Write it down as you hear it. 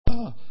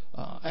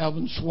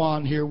Alvin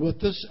Swan here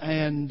with us,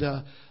 and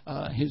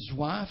his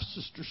wife,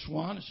 Sister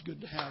Swan. It's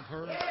good to have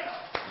her.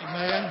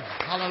 Amen.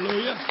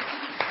 Hallelujah.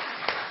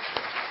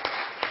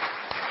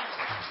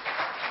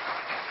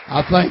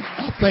 I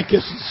think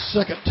it's the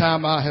second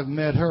time I have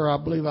met her. I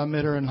believe I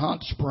met her in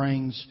Hot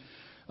Springs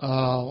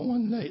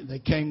when they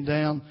came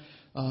down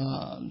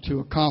to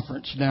a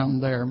conference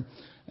down there.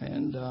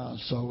 And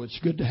so it's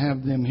good to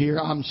have them here.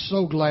 I'm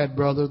so glad,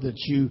 brother, that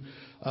you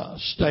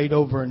stayed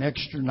over an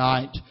extra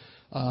night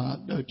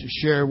to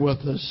share with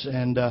us.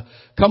 And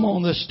come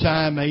on this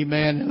time,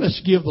 amen. And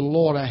let's give the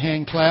Lord a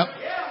hand clap.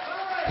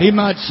 He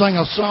might sing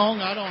a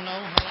song. I don't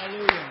know.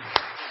 Hallelujah.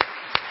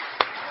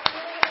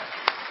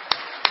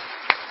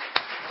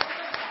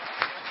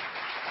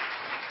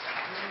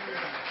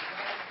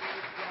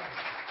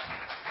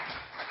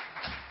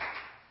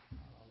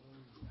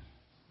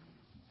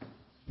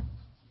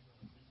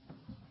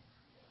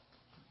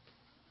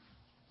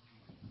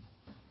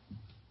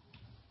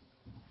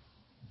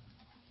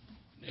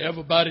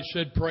 Everybody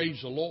said,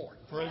 praise the Lord.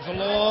 Praise the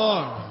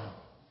Lord.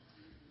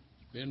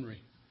 It's been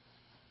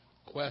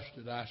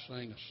requested I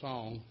sing a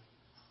song,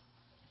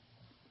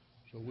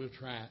 so we'll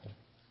try it.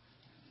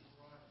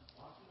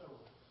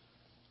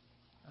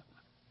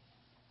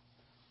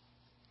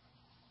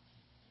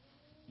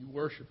 You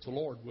worship the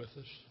Lord with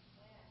us.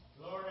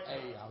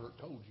 Hey, I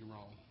told you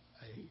wrong.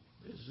 Hey,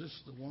 is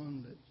this the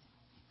one that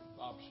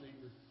Bob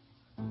Seger?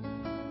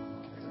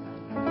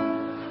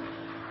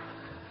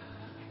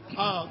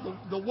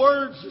 The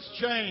words has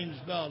changed,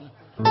 brother.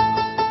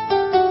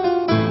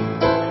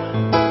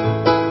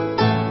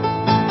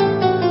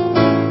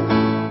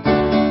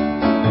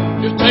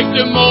 Just take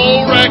them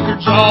old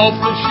records off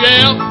the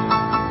shelf.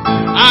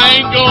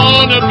 I ain't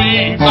gonna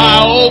be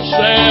my old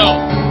self,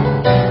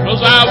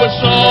 'cause I was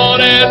sold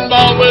and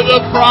bought with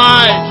a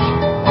price,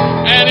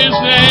 and His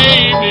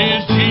name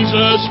is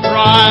Jesus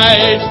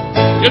Christ.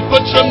 Just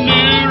put some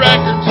new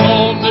records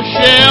on the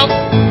shelf.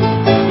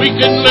 We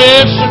can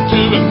listen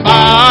to Him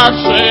by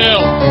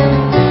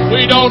ourselves.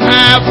 We don't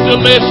have to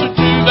listen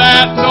to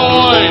that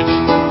noise,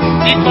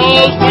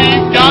 because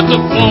we've got the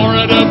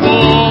Florida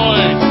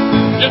boys.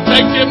 Just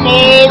take them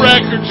old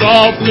records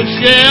off the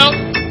shelf.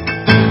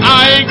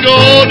 I ain't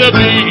gonna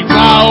be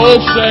my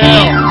old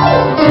self,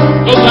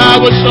 'cause I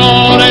was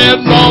sold and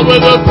bought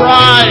with a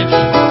price,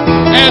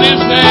 and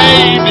His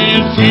name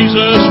is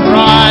Jesus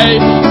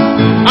Christ.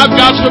 I've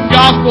got some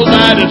gospel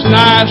that is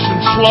nice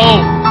and slow,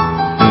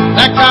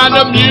 that kind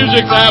of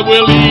music that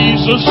will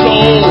ease the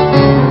soul.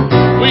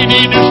 We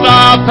need to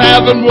stop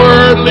having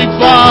worldly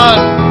fun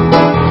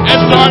and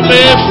start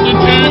listening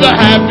to the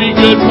happy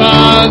good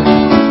ones.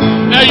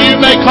 Now you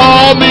may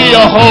call me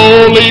a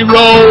holy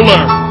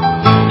roller.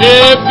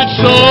 If it's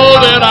so,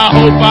 then I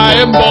hope I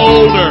am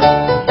bolder,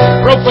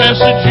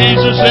 professing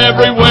Jesus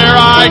everywhere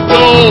I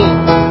go,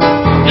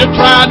 just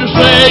trying to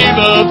save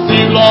a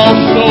few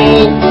lost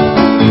souls.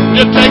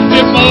 Just take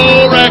them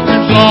old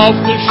records off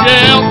the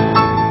shelf.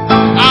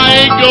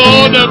 I ain't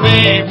gonna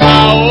be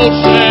my old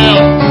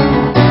self,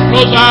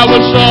 'cause I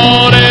was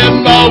sold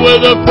and bought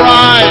with a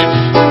price,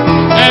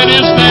 and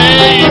His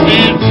name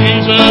is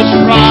Jesus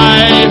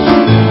Christ.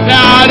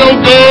 Now I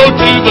don't go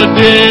to the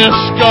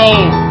disco,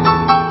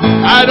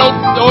 I don't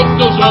smoke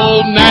those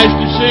old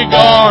nasty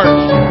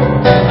cigars,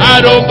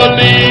 I don't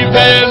believe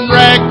in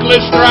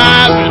reckless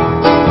driving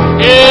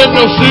in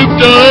no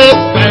souped up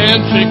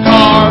fancy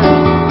cars.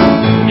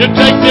 You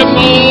take them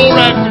old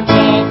records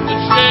off the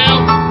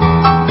shelf.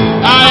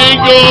 I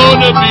ain't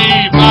gonna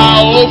be my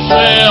old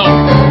self,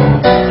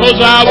 'cause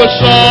I was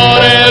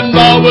sold and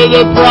bought with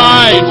a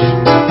price,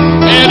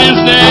 and His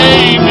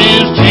name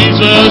is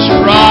Jesus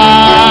Christ.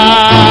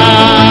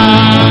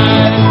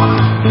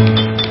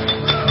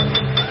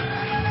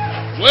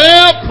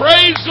 Well,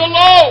 praise the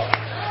Lord.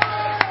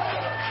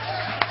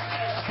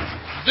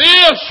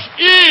 This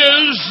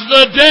is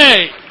the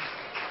day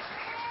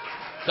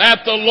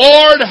that the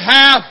Lord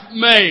hath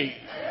made.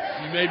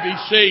 You may be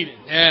seated.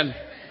 And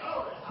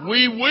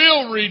we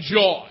will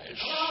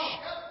rejoice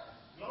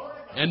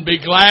and be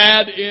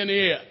glad in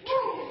it.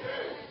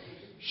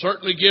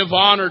 Certainly give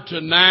honor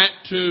tonight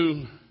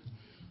to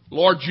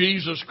Lord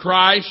Jesus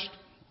Christ,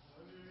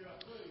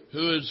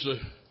 who is the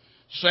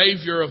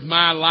Savior of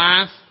my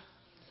life,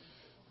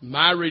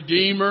 my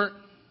Redeemer,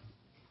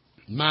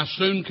 my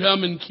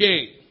soon-coming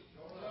King.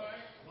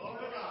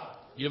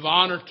 Give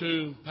honor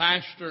to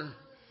Pastor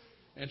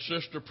and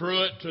Sister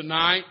Pruitt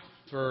tonight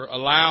for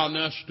allowing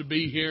us to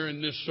be here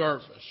in this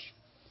service.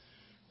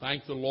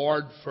 Thank the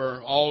Lord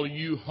for all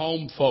you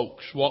home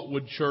folks. What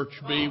would church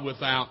be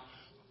without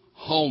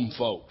home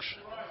folks?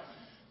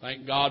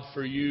 Thank God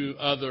for you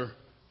other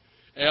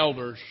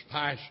elders,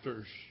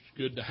 pastors. It's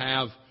good to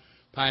have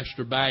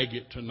Pastor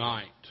Baggett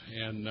tonight.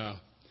 And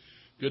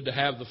good to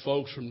have the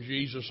folks from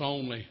Jesus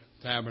Only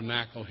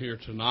Tabernacle here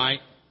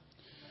tonight.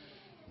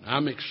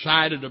 I'm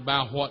excited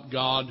about what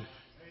God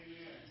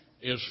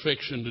is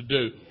fixing to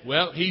do.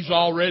 Well, He's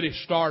already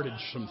started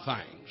some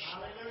things.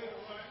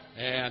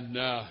 And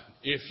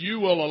if you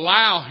will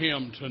allow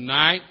Him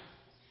tonight,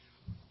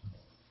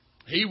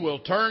 He will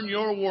turn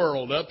your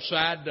world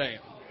upside down.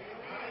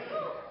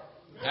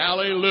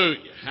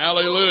 Hallelujah.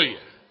 Hallelujah.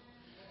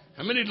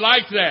 How many'd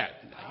like that?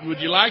 Would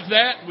you like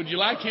that? Would you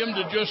like him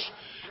to just,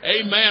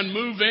 amen,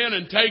 move in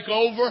and take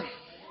over?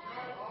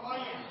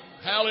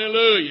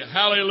 Hallelujah.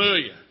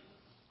 Hallelujah.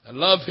 I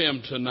love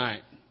him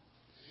tonight.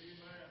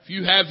 If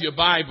you have your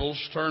Bibles,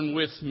 turn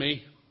with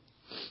me.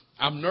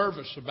 I'm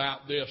nervous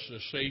about this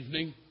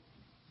evening.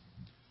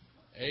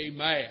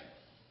 Amen.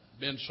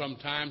 Been some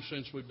time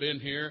since we've been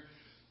here.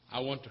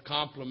 I want to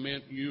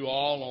compliment you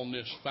all on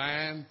this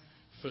fine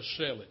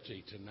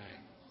facility tonight.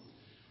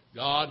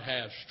 God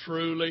has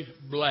truly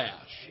blessed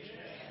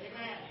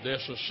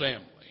this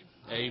assembly.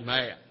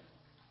 Amen.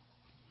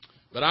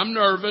 But I'm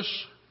nervous.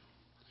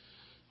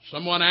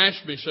 Someone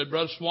asked me, said,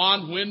 Brother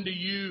Swan, when do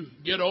you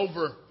get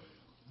over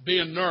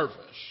being nervous?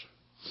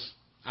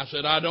 I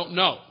said, I don't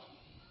know.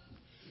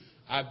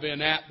 I've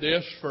been at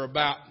this for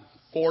about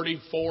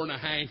 44 and a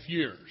half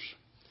years.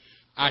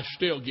 I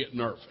still get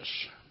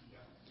nervous.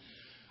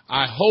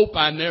 I hope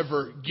I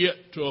never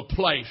get to a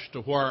place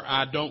to where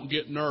I don't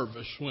get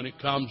nervous when it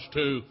comes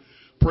to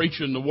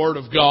preaching the Word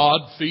of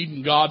God,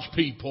 feeding God's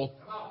people.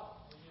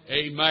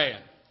 Amen.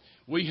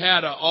 We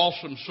had an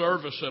awesome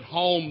service at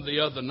home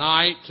the other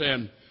night,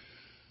 and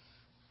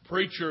the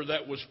preacher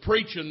that was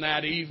preaching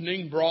that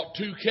evening brought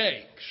 2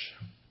 cakes.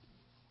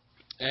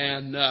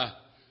 And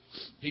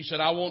he said,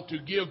 I want to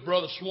give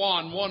Brother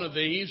Swan one of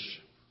these.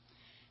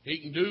 He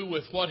can do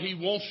with what he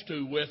wants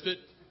to with it.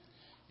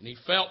 And he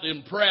felt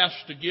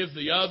impressed to give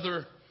the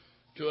other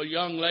to a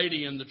young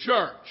lady in the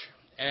church.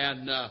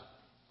 And as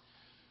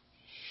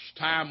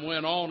time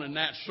went on in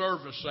that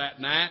service that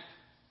night,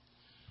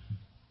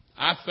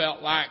 I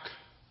felt like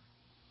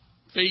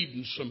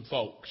feeding some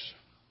folks.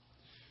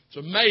 It's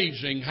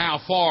amazing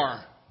how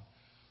far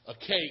a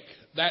cake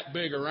that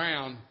big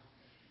around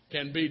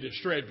can be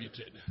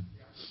distributed.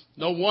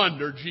 No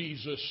wonder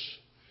Jesus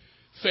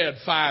fed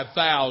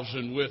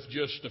 5,000 with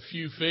just a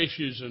few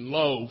fishes and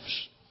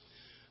loaves.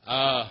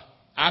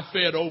 I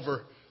fed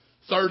over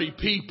 30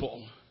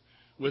 people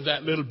with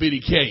that little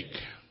bitty cake.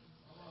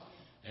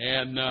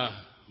 And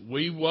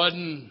we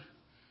wasn't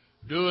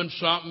doing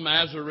something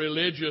as a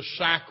religious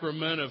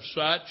sacrament of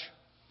such.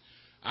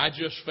 I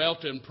just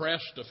felt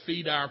impressed to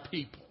feed our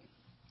people.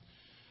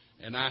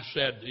 And I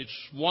said,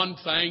 it's one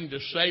thing to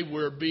say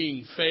we're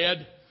being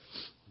fed,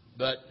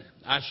 but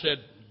I said,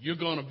 you're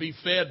going to be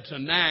fed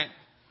tonight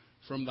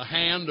from the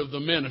hand of the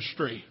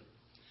ministry.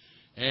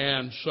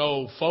 And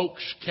so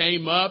folks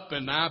came up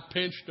and I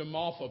pinched them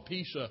off a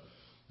piece of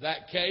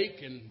that cake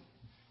and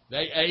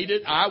they ate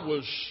it. I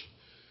was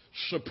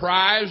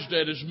surprised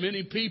at as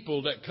many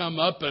people that come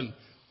up and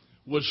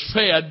was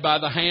fed by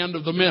the hand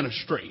of the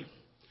ministry.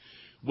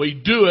 We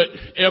do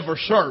it every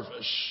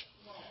service.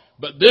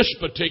 But this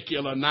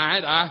particular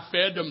night I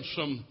fed them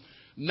some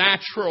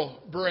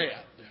natural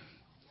bread.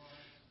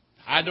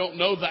 I don't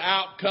know the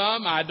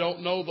outcome. I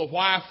don't know the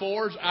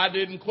why-fors. I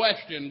didn't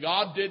question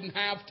God. Didn't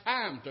have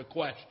time to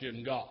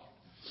question God.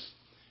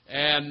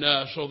 And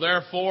so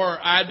therefore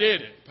I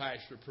did it,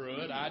 Pastor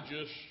Pruitt. I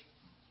just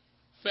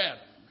fed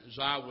them as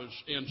I was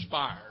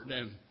inspired.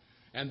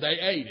 And they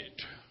ate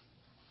it.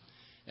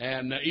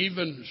 And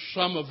even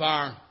some of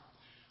our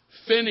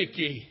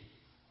finicky,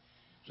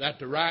 is that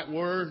the right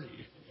word?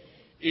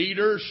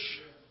 Eaters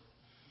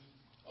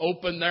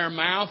opened their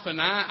mouth,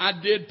 and I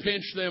did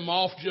pinch them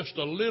off just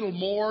a little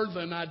more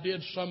than I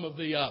did some of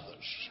the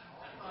others.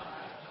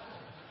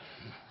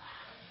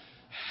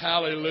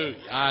 Hallelujah.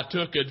 I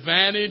took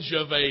advantage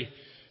of a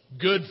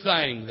good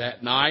thing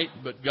that night,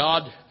 but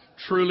God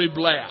truly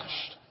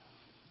blessed.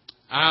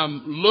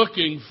 I'm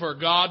looking for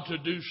God to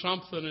do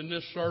something in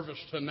this service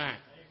tonight.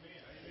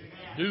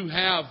 I do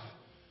have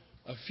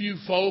a few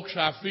folks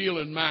I feel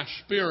in my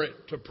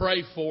spirit to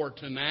pray for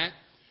tonight.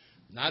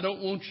 And I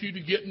don't want you to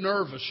get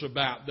nervous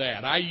about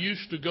that. I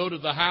used to go to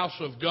the house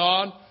of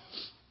God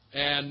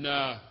and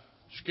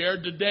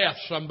scared to death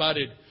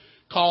somebody'd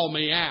call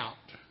me out.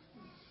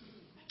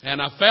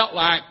 And I felt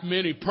like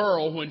Minnie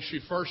Pearl when she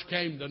first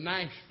came to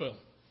Nashville.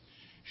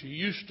 She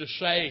used to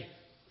say,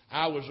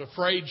 I was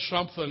afraid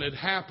something had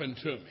happened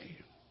to me.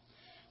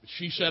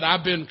 She said,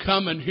 I've been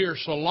coming here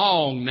so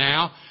long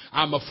now,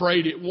 I'm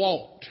afraid it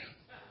won't.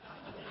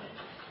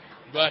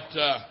 But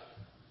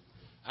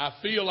I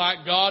feel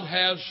like God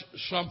has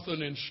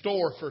something in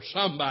store for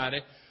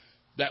somebody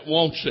that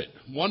wants it.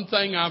 One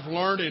thing I've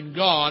learned in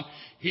God,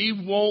 He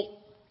won't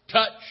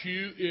touch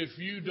you if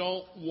you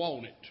don't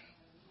want it.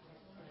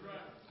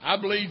 I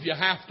believe you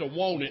have to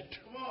want it.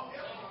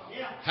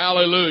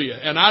 Hallelujah.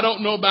 And I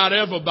don't know about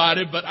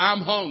everybody, but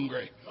I'm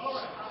hungry.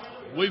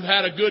 We've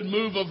had a good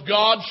move of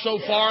God so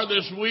far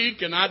this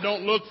week, and I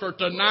don't look for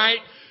tonight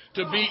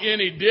to be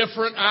any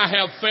different. I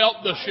have felt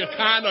the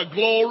Shekinah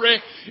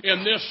glory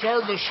in this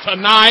service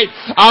tonight.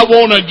 I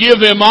want to give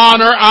Him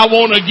honor. I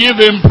want to give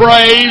Him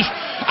praise.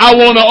 I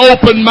want to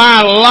open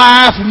my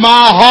life,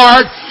 my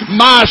heart,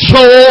 my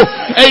soul,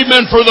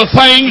 amen, for the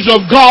things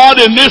of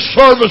God in this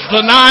service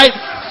tonight.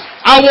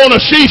 I want to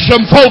see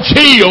some folks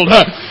healed.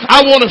 I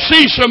want to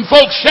see some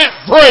folks set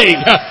free.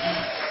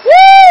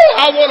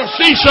 I want to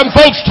see some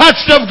folks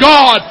touched of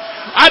God.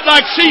 I'd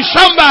like to see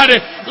somebody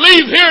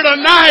leave here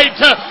tonight,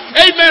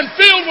 amen,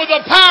 filled with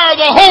the power of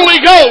the Holy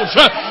Ghost,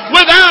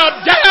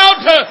 without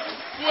doubt,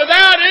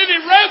 without any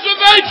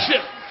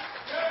reservation.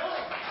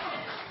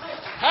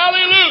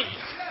 Hallelujah.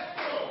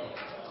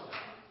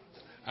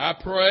 I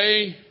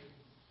pray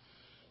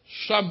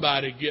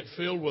somebody get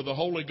filled with the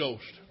Holy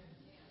Ghost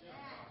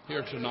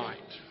here tonight.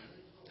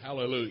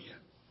 Hallelujah.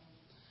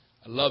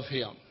 I love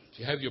Him. If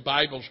you have your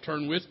Bibles,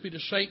 turn with me to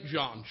St.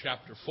 John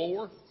chapter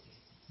 4.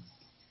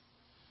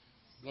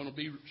 I'm going to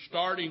be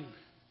starting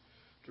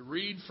to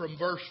read from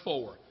verse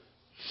 4.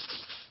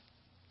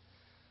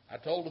 I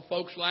told the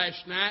folks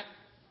last night,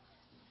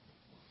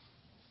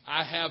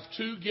 I have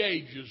 2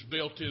 gauges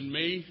built in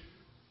me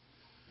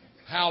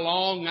how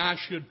long I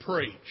should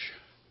preach.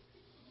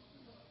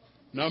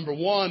 Number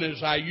 1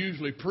 is I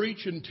usually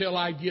preach until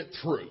I get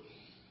through.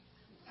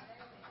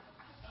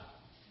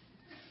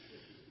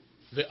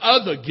 The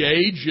other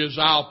gauge is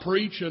I'll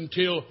preach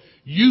until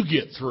you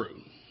get through.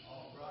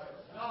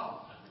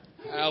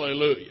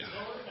 Hallelujah.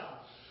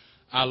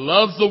 I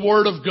love the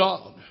Word of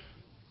God.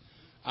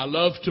 I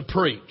love to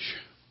preach.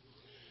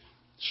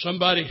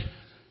 Somebody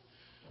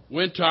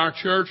went to our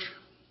church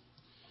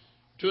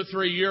 2 or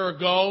 3 years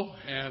ago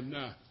and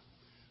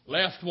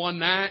left one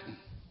night and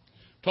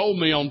told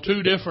me on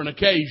 2 different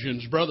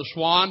occasions, Brother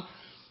Swan,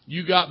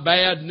 you got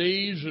bad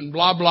knees and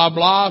blah, blah,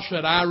 blah.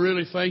 Said, I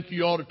really think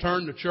you ought to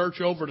turn the church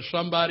over to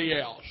somebody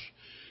else.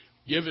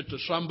 Give it to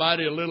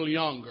somebody a little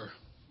younger.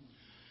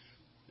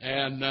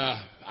 And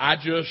I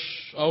just,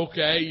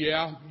 okay,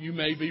 yeah, you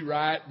may be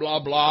right,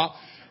 blah, blah.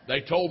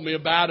 They told me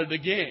about it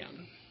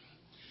again.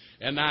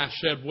 And I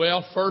said,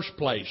 well, first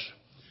place,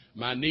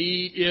 my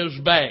knee is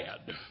bad.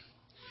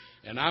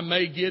 And I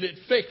may get it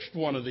fixed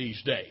one of these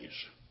days.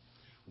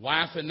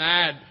 Wife and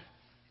I had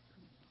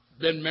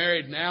been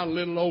married now a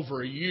little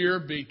over a year,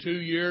 be 2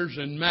 years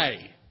in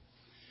May.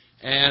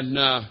 And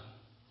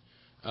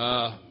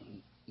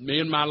me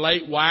and my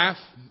late wife,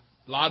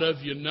 a lot of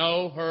you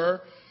know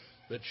her,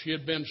 but she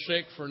had been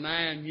sick for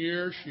 9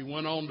 years. She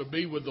went on to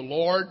be with the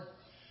Lord.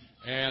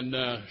 And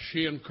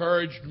she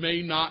encouraged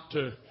me not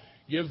to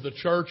give the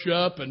church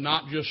up and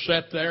not just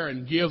sit there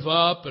and give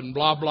up and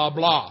blah, blah,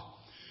 blah.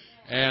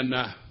 And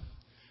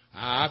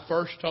I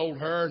first told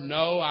her,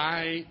 no,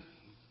 I ain't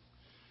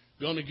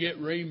going to get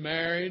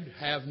remarried,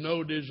 have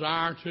no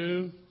desire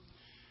to.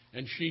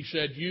 And she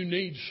said, you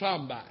need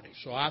somebody.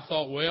 So I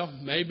thought, well,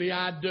 maybe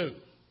I do.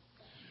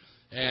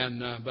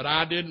 And but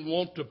I didn't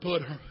want to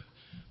put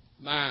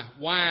my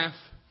wife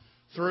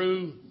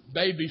through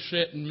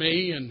babysitting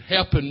me and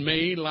helping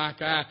me like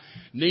I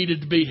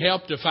needed to be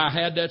helped if I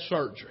had that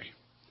surgery.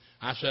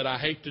 I said, I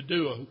hate to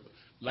do a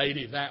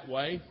lady that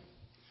way.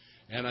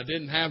 And I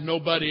didn't have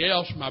nobody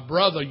else. My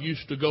brother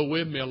used to go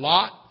with me a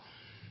lot.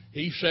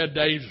 He said,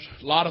 there's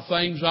a lot of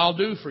things I'll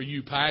do for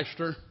you,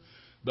 Pastor,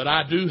 but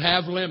I do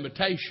have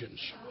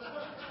limitations.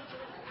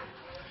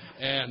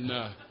 And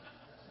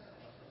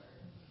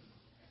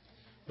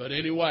but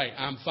anyway,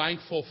 I'm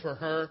thankful for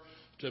her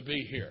to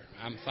be here.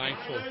 I'm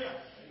thankful,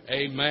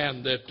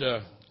 amen,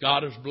 that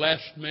God has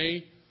blessed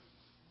me.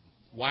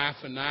 Wife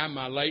and I,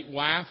 my late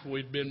wife,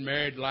 we'd been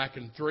married like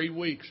in 3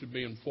 weeks. It'd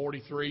been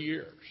 43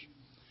 years.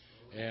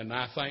 And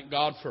I thank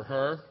God for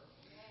her.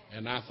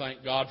 And I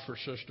thank God for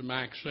Sister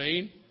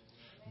Maxine.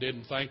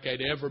 Didn't think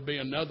there'd ever be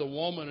another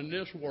woman in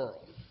this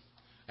world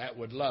that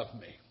would love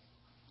me.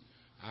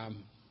 I'm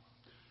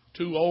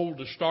too old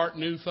to start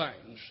new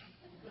things.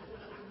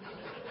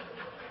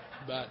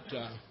 But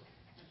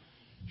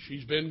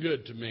she's been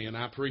good to me, and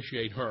I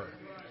appreciate her.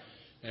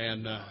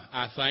 And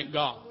I thank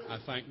God. I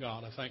thank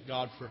God. I thank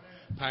God for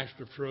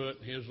Pastor Pruitt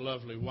and his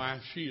lovely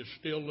wife. She is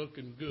still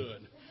looking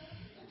good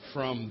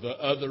from the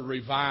other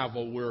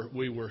revival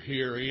we were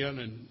here in,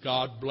 and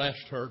God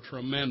blessed her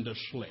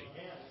tremendously.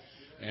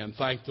 And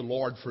thank the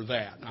Lord for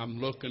that. I'm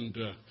looking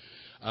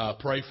to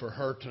pray for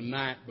her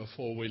tonight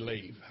before we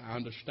leave. I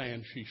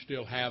understand she's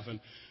still having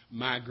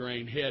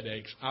migraine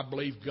headaches. I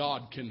believe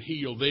God can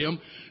heal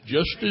them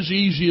just as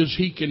easy as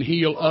He can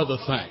heal other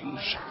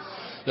things.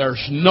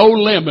 There's no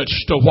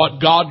limits to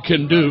what God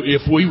can do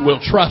if we will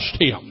trust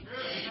Him,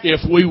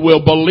 if we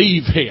will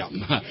believe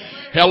Him.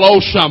 Hello,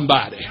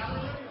 somebody.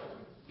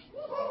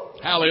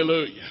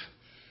 Hallelujah.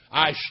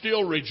 I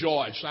still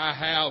rejoice. I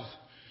have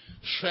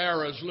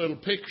Sarah's little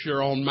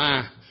picture on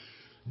my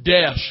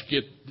desk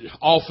at the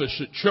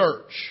office at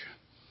church,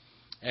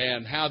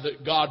 and how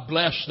that God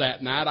blessed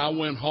that night. I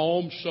went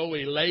home so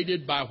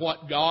elated by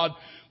what God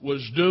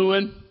was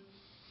doing.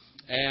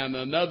 And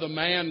another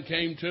man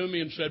came to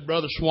me and said,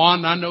 Brother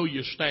Swan, I know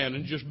you're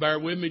standing. Just bear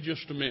with me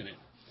just a minute.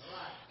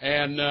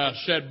 And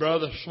said,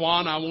 Brother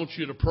Swan, I want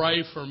you to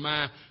pray for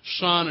my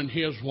son and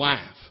his wife.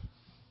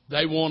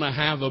 They want to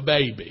have a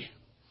baby.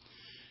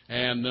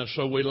 And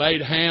so we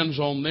laid hands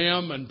on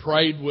them and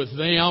prayed with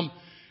them.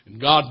 And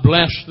God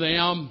blessed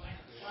them.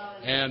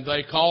 And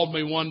they called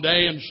me one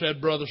day and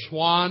said, Brother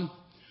Swan,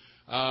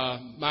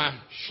 my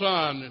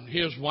son and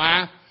his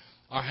wife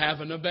are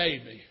having a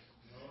baby.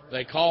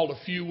 They called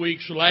a few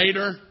weeks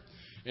later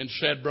and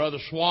said, Brother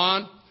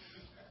Swan,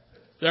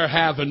 they're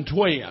having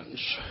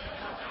twins.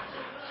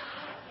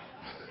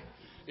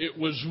 It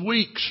was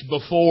weeks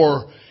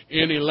before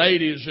any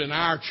ladies in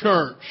our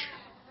church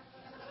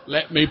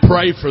let me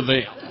pray for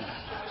them.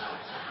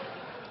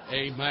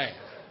 Amen.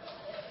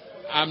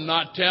 I'm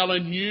not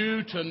telling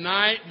you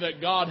tonight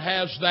that God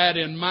has that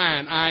in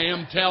mind. I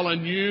am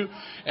telling you,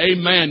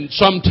 amen,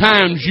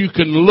 sometimes you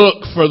can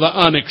look for the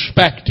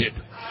unexpected.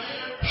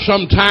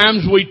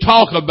 Sometimes we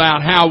talk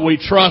about how we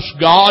trust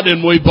God and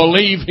we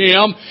believe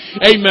Him.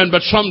 Amen. But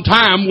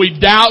sometimes we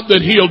doubt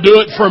that He'll do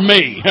it for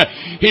me.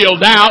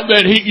 You'll doubt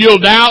that He'll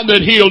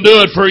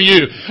do it for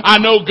you. I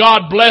know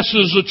God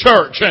blesses the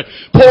church,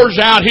 pours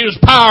out His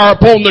power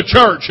upon the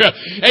church.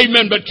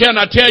 Amen. But can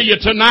I tell you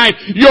tonight,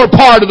 you're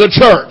part of the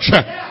church.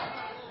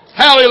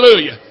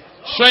 Hallelujah.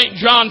 St.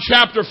 John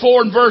chapter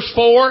 4 and verse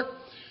 4.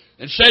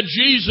 It said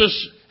Jesus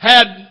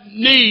had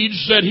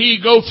needs that He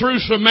go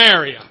through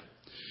Samaria.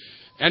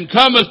 And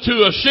cometh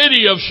to a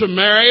city of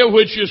Samaria,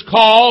 which is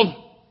called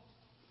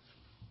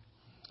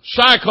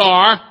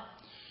Sychar,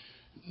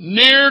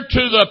 near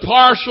to the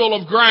parcel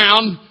of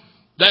ground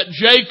that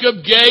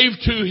Jacob gave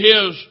to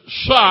his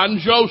son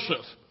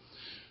Joseph.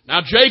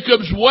 Now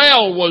Jacob's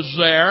well was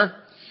there,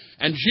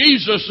 and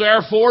Jesus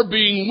therefore,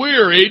 being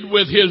wearied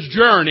with his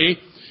journey,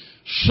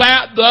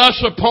 sat thus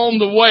upon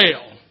the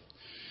well.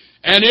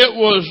 And it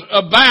was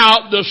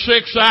about the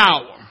 6th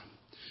hour.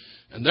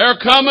 And there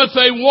cometh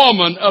a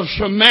woman of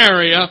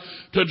Samaria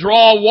to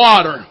draw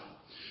water.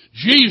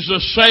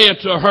 Jesus saith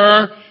to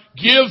her,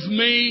 Give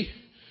me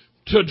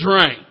to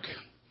drink.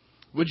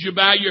 Would you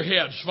bow your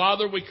heads?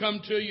 Father, we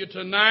come to you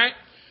tonight.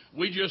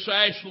 We just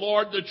ask,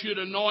 Lord, that you'd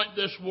anoint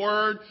this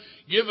word.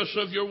 Give us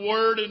of your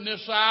word in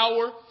this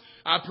hour.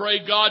 I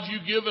pray, God, you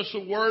give us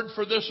a word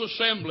for this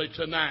assembly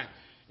tonight.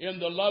 In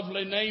the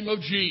lovely name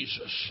of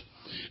Jesus.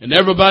 And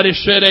everybody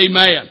said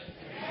amen.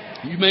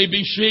 You may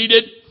be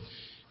seated.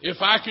 If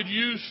I could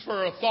use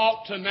for a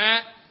thought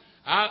tonight,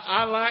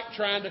 I like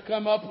trying to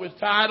come up with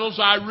titles.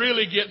 I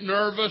really get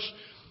nervous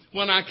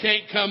when I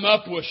can't come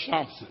up with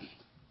something.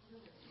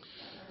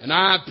 And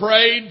I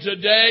prayed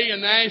today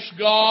and asked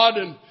God,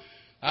 and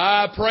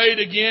I prayed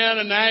again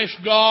and asked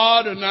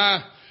God, and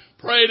I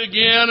prayed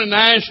again and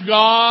asked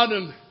God,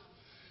 and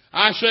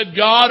I said,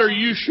 God, are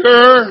you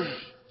sure?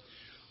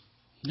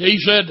 He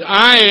said,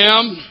 I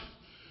am.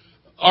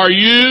 Are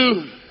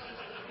you?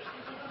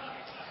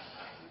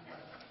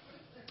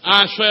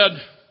 I said,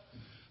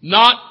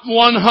 not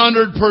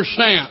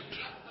 100%.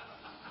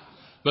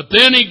 But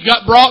then he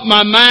brought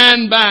my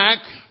mind back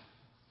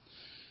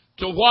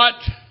to what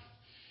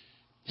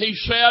he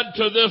said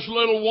to this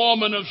little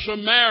woman of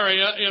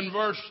Samaria in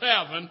verse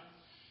 7.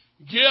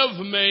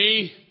 Give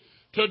me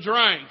to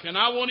drink. And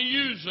I want to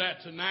use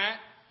that tonight.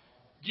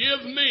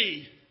 Give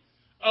me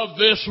of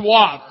this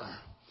water.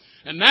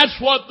 And that's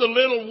what the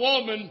little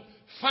woman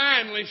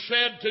finally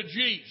said to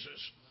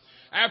Jesus.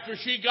 After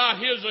she got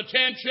his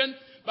attention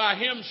by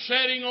him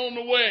sitting on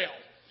the well.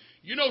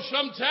 You know,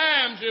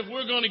 sometimes if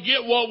we're going to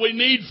get what we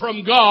need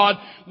from God,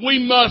 we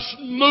must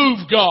move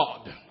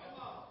God.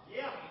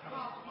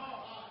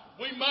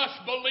 We must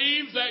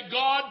believe that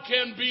God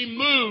can be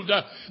moved.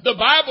 The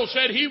Bible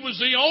said He was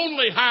the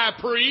only high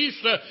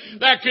priest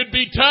that could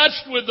be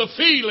touched with the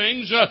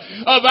feelings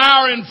of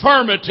our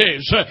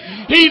infirmities.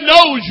 He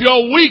knows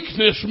your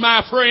weakness,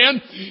 my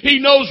friend.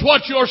 He knows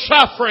what you're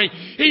suffering.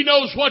 He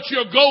knows what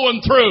you're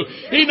going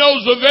through. He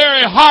knows the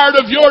very heart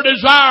of your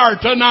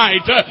desire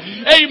tonight.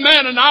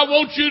 Amen. And I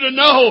want you to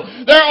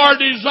know there are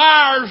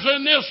desires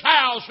in this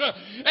house.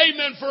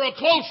 Amen. For a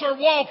closer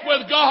walk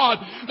with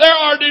God. There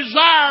are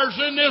desires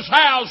in this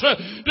house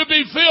to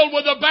be filled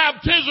with the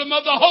baptism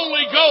of the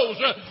Holy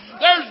Ghost.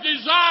 There's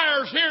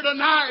desires here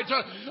tonight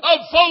of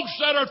folks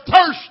that are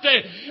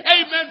thirsty.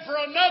 Amen. For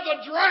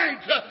another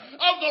drink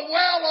of the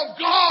well of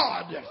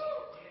God.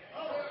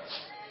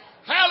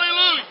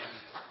 Hallelujah.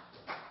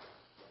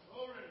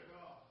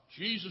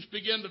 Jesus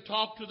began to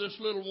talk to this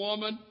little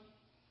woman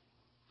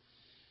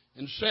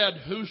and said,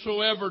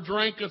 Whosoever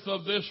drinketh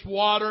of this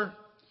water,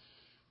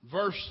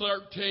 verse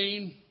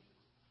 13,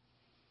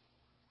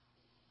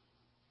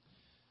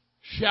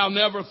 shall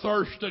never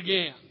thirst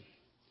again.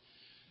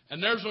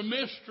 And there's a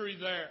mystery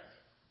there.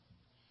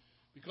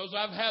 Because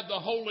I've had the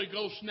Holy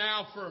Ghost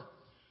now for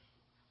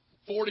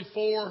 4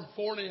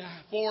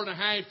 and a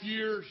half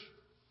years.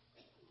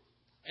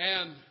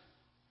 And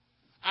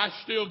I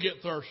still get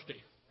thirsty.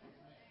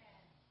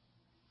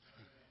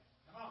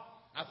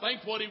 I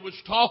think what he was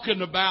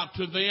talking about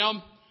to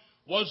them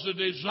was the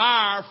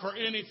desire for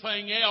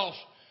anything else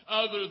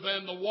other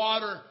than the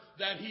water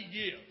that he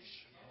gives.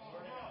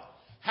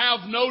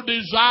 Have no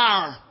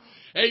desire.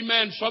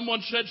 Amen.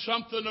 Someone said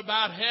something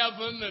about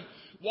heaven and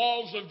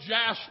walls of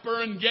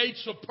jasper and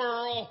gates of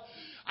pearl.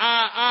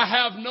 I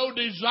have no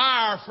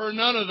desire for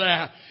none of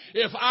that.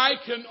 If I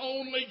can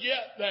only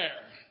get there.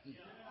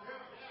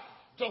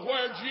 to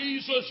where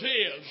Jesus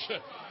is.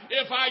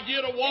 If I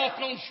get a walk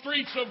on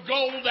streets of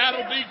gold,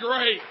 that'll be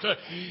great.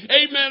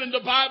 Amen. And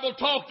the Bible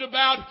talked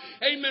about,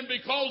 amen,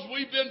 because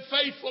we've been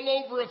faithful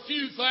over a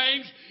few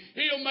things,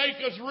 He'll make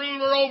us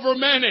ruler over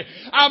many.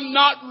 I'm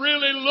not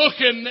really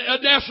looking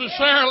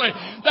necessarily.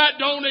 That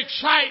don't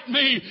excite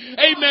me.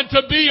 Amen.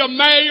 To be a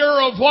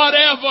mayor of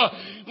whatever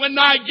when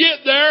I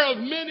get there of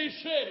many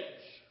cities.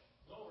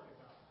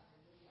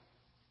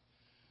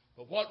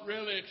 But what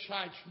really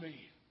excites me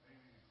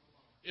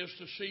is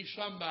to see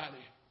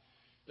somebody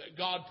that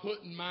God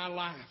put in my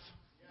life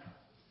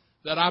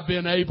that I've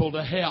been able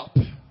to help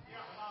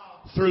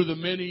through the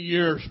many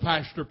years,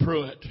 Pastor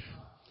Pruitt.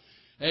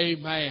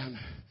 Amen.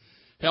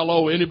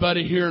 Hello,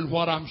 anybody hearing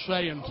what I'm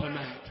saying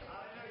tonight?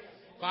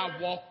 If I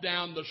walk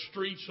down the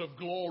streets of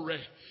glory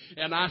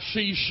and I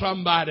see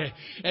somebody,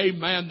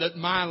 amen, that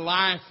my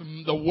life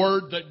and the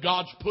word that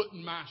God's put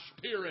in my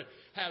spirit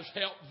has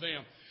helped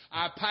them.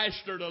 I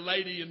pastored a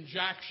lady in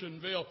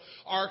Jacksonville,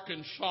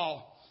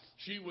 Arkansas.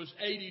 She was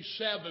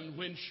 87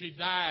 when she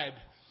died.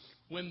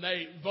 When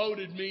they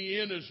voted me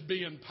in as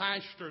being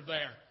pastor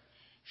there,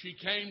 she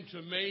came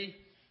to me.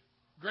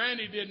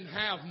 Granny didn't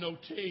have no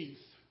teeth.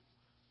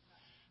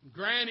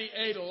 Granny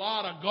ate a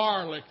lot of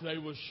garlic. There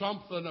was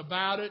something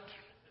about it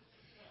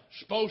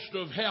supposed to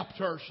have helped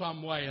her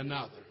some way or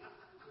another.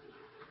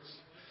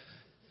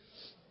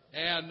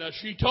 And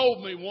she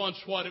told me once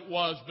what it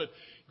was, but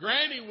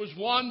Granny was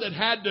one that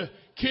had to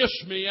kiss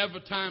me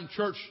every time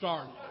church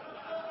started.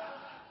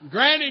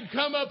 Granny'd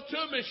come up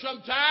to me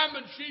sometime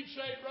and she'd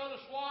say, Brother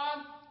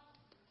Swan,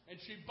 and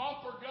she'd bump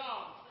her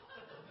gum.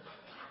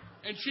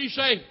 And she'd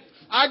say,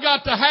 I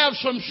got to have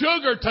some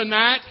sugar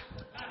tonight,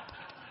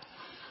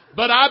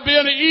 but I've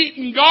been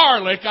eating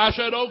garlic. I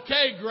said,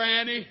 okay,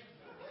 Granny.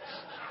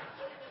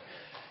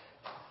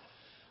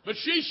 But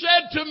she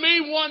said to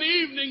me one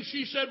evening,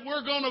 she said,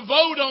 we're going to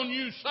vote on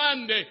you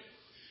Sunday.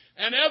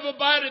 And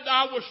everybody,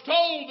 I was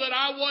told that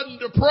I wasn't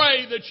to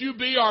pray that you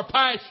be our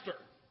pastor.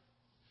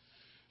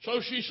 So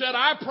she said,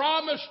 I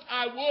promised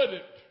I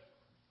wouldn't.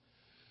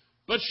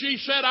 But she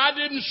said, I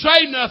didn't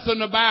say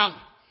nothing about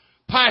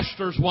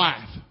pastor's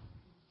wife.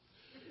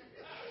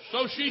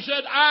 So she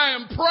said, I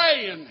am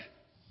praying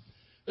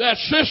that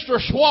Sister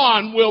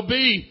Swan will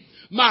be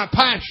my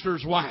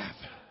pastor's wife.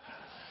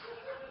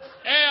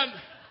 And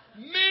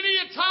many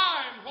a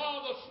time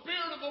while the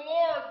Spirit of the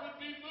Lord would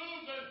be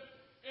moving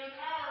in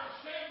our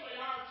assembly,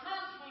 our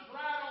church was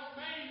right on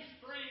Main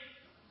Street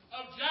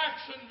of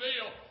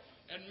Jacksonville.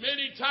 And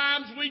many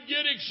times we'd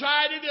get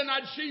excited and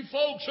I'd see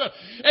folks,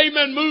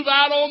 amen, move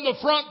out on the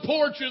front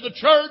porch of the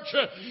church.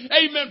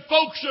 Amen,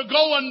 folks are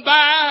going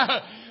by.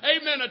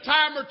 Amen, a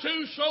time or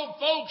two, so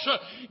folks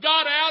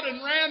got out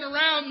and ran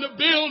around the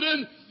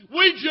building.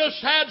 We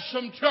just had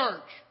some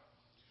church.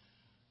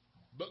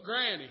 But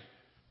Granny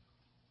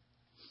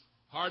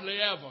hardly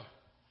ever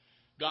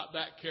got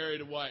that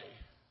carried away.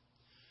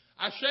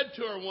 I said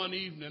to her one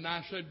evening,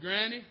 I said,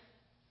 Granny,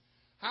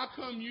 how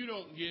come you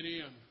don't get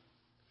in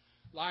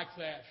like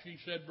that? She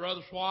said,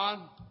 Brother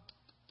Swan,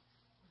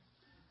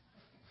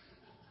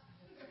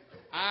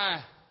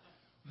 I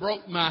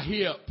broke my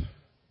hip.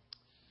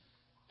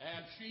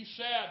 And she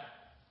said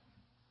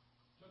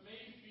to me,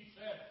 she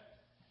said,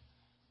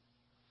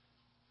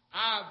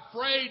 I'm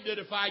afraid that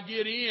if I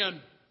get in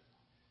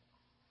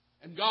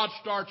and God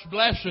starts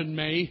blessing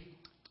me,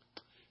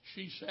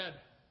 she said,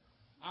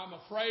 I'm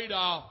afraid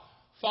I'll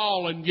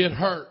fall and get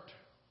hurt.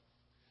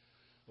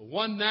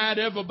 One night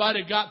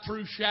everybody got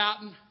through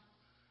shouting.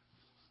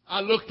 I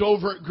looked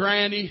over at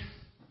Granny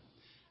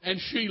and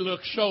she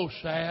looked so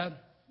sad.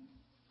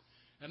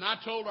 And I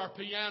told our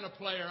piano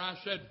player, I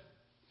said,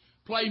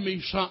 play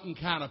me something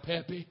kind of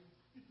peppy.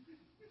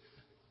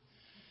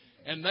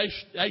 And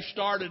they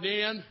started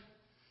in.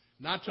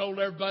 And I told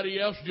everybody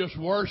else, just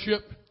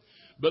worship,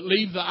 but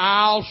leave the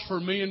aisles for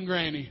me and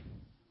Granny.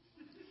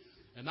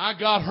 And I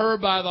got her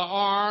by the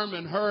arm,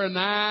 and her and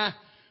I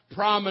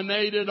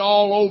promenaded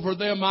all over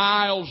them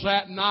aisles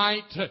that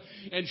night.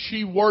 And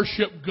she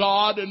worshiped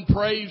God and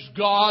praised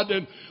God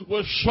and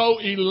was so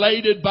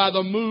elated by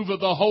the move of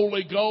the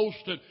Holy Ghost.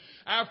 And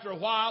after a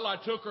while, I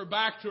took her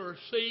back to her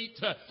seat,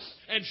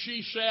 and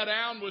she sat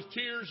down with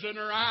tears in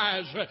her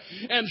eyes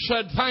and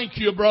said, thank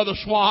you, Brother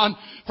Swan,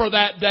 for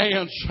that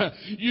dance.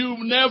 You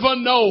never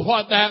know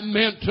what that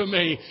meant to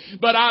me.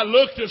 But I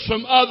looked at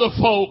some other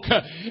folk,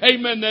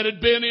 amen, that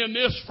had been in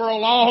this for a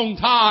long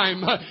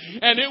time,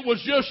 and it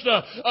was just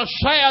a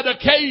sad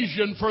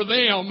occasion for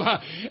them,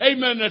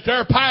 amen, that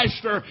their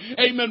pastor,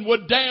 amen,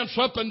 would dance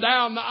up and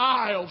down the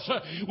aisles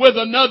with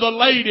another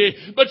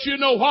lady. But you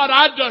know what?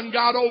 I done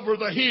got over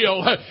the hill.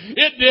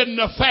 It didn't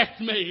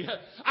affect me.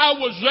 I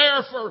was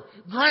there for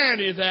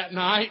Granny that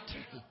night.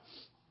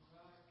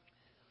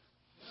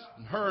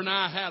 And her and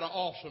I had an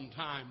awesome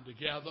time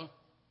together.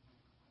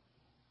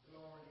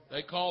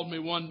 They called me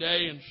one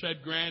day and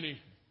said Granny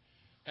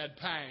had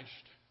passed.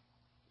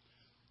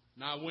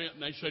 And I went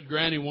and they said,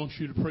 Granny wants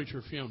you to preach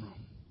her funeral.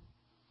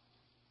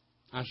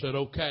 I said,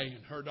 okay.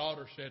 And her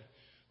daughter said,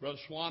 Brother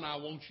Swan, I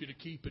want you to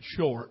keep it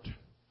short.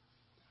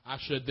 I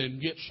said, then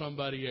get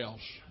somebody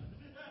else.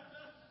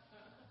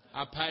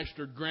 I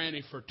pastored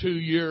Granny for 2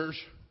 years.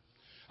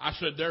 I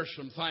said, there's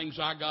some things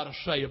I got to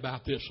say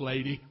about this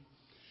lady,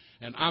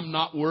 and I'm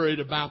not worried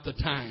about the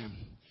time.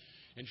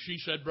 And she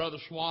said, Brother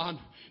Swan,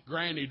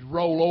 Granny'd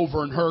roll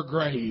over in her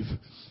grave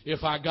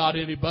if I got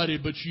anybody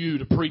but you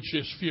to preach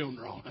this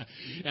funeral.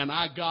 And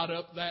I got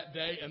up that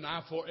day and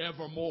I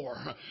forevermore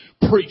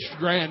preached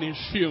Granny's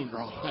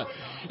funeral.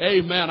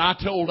 Amen. I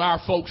told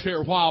our folks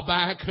here a while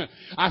back,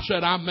 I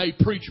said, I may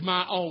preach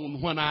my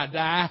own when I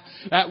die.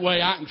 That way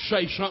I can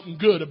say something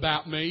good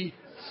about me.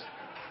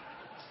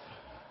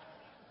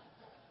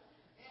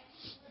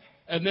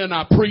 And then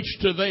I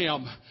preached to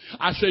them.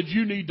 I said,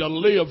 you need to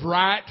live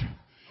right.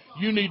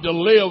 You need to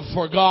live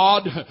for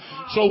God.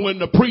 So when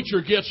the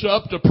preacher gets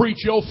up to preach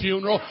your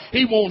funeral,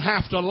 he won't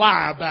have to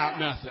lie about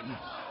nothing.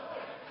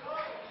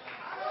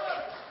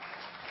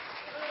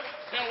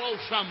 Hello,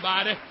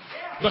 somebody.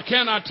 But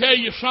can I tell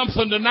you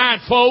something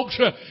tonight, folks?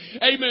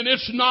 Amen.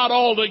 It's not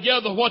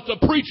altogether what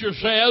the preacher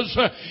says.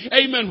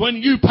 Amen.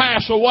 When you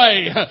pass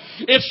away,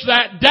 it's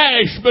that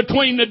dash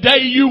between the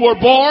day you were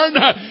born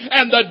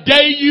and the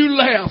day you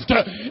left.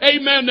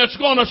 Amen. That's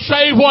going to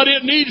say what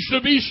it needs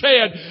to be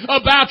said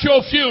about your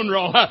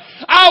funeral.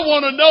 I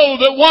want to know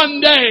that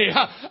one day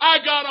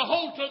I got a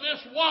hold of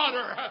this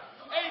water.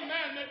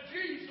 Amen. That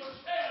Jesus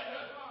said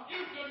you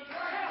can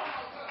drink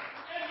of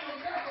and you'll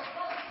never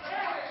thirst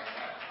again.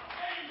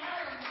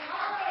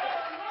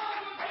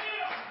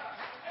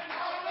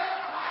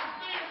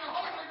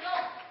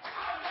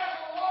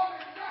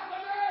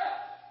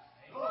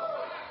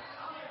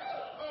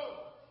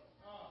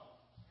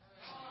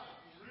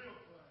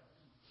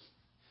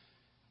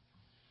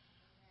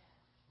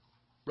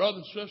 Brother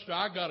and sister,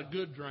 I got a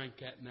good drink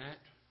that night.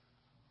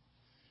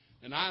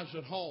 And I was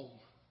at home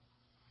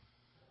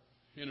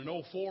in an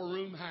old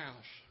 4-room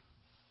house.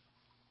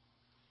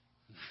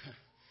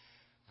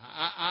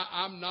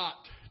 I'm not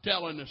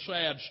telling a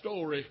sad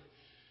story,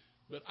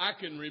 but I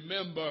can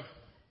remember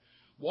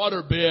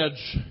waterbeds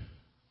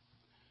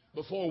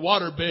before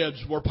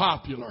waterbeds were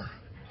popular.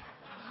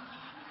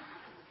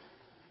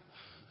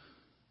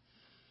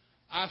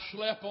 I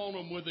slept on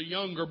them with a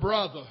younger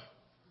brother.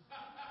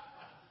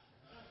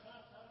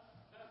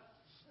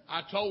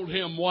 I told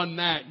him one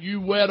night,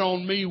 you wet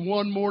on me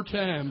one more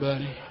time,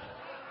 buddy,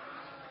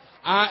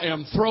 I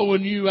am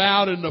throwing you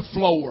out in the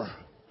floor.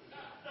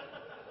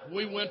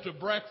 We went to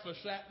breakfast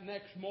that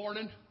next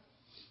morning.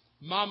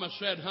 Mama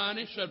said,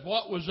 honey,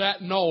 what was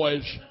that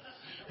noise?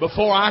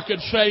 Before I could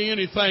say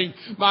anything,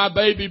 my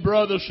baby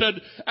brother said,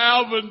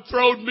 Alvin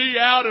throwed me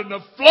out in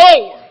the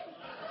floor.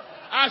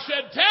 I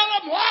said,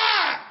 tell him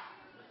why.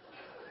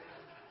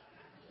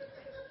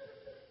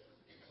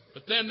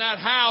 But then that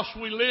house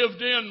we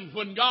lived in,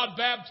 when God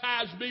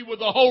baptized me with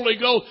the Holy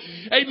Ghost,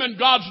 amen,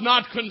 God's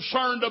not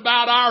concerned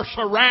about our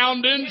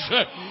surroundings.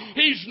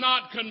 He's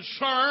not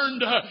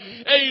concerned,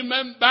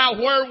 amen, about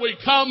where we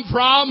come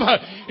from.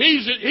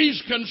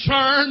 He's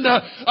concerned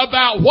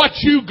about what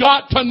you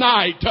got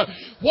tonight,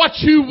 what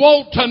you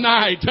want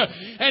tonight.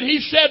 And he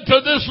said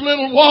to this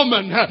little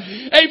woman,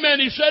 amen,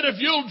 he said, if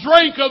you'll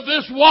drink of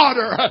this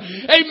water,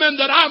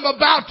 amen, that I'm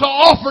about to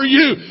offer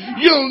you,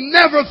 you'll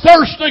never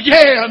thirst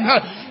again.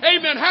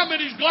 Amen. How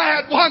many's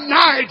glad one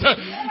night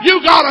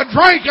you got a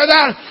drink of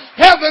that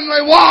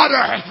heavenly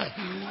water?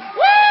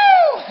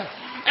 Woo!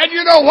 And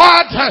you know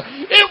what?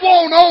 It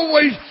won't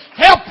always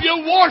help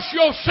you wash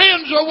your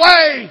sins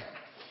away.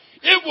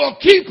 It will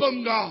keep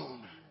them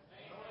gone.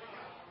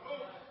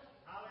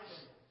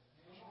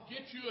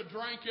 Get you a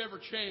drink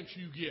every chance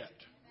you get.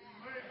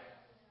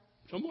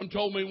 Someone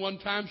told me one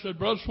time, said,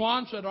 Brother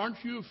Swan, said,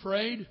 aren't you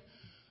afraid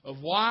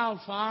of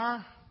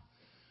wildfire?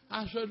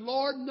 I said,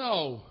 Lord,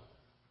 no.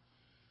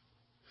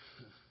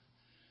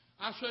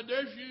 I said,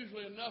 there's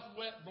usually enough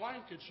wet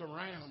blankets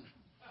around.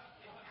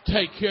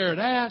 Take care of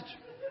that.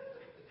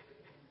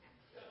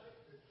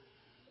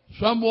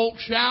 Some won't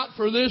shout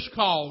for this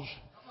cause.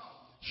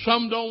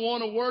 Some don't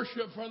want to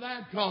worship for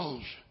that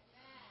cause.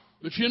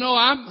 But you know,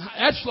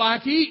 that's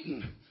like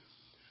eating.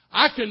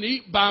 I can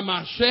eat by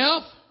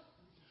myself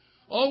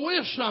or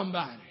with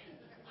somebody.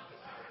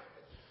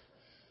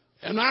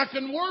 And I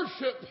can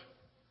worship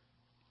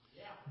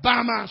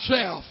by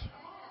myself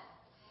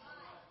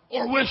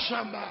or with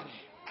somebody.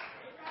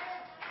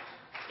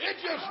 It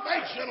just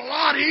makes it a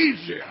lot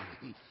easier.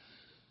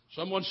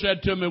 Someone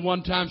said to me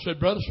one time, said,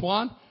 Brother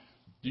Swan,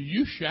 do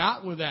you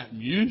shout with that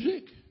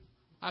music?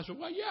 I said,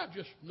 well, yeah, it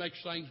just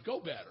makes things go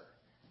better.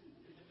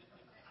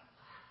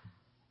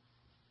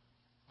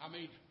 I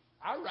mean,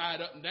 I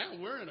ride up and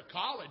down. We're in a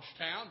college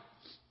town.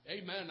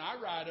 Amen. I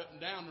ride up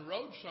and down the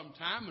road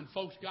sometime and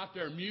folks got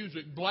their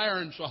music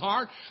blaring so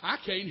hard, I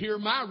can't hear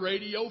my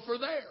radio for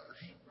theirs.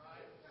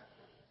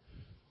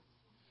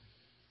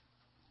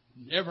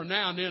 Every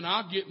now and then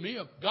I'll get me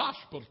a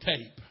gospel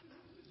tape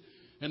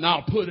and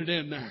I'll put it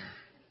in there.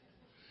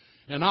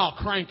 And I'll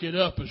crank it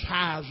up as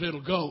high as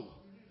it'll go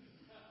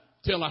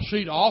till I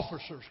see the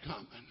officers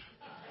coming.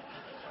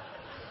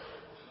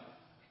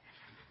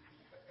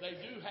 They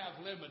do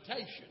have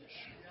limitations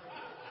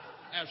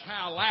as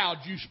how loud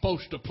you're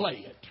supposed to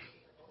play it.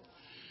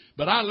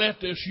 But I let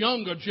this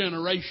younger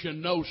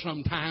generation know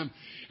sometime,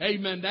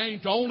 amen, they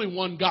ain't the only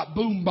one got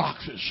boom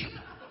boxes.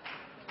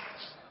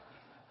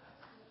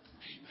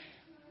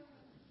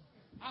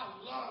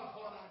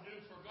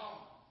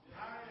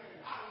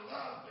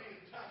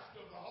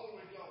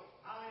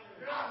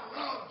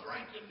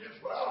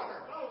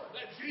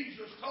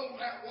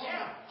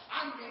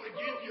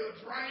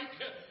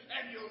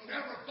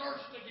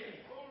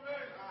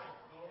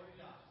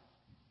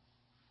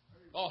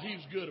 Oh, he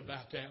was good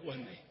about that,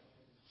 wasn't he?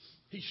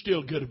 He's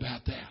still good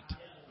about that.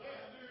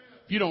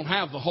 If you don't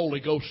have the Holy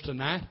Ghost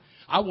tonight,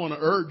 I want to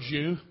urge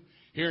you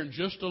here in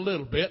just a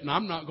little bit, and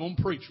I'm not going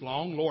to preach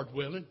long, Lord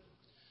willing.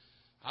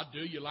 I'll do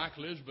you like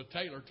Elizabeth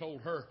Taylor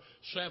told her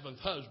seventh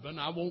husband,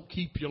 I won't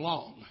keep you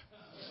long.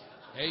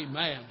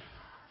 Amen.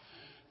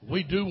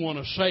 We do want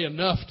to say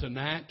enough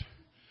tonight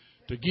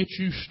to get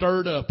you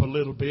stirred up a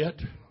little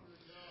bit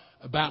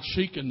about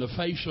seeking the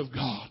face of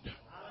God.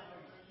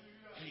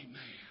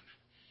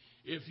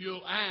 If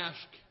you'll ask,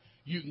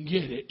 you can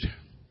get it.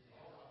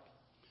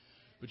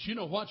 But you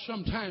know what?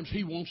 Sometimes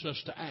He wants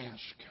us to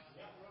ask.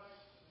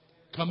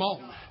 Come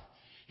on.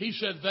 He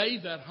said, they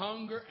that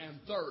hunger and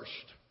thirst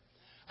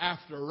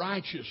after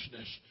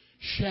righteousness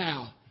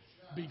shall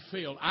be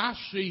filled. I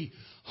see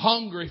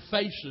hungry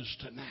faces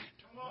tonight.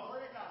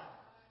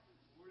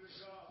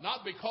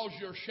 Not because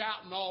you're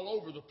shouting all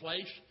over the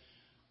place,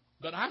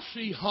 but I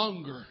see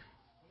hunger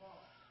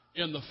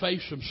in the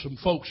face of some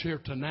folks here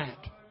tonight.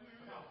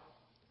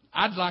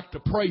 I'd like to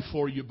pray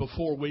for you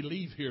before we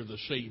leave here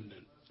this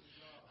evening.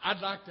 I'd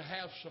like to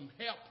have some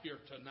help here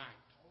tonight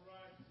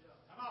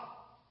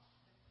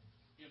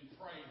in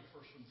praying for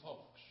some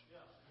folks.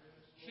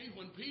 See,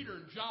 when Peter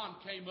and John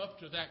came up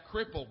to that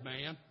crippled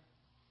man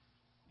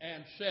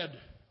and said,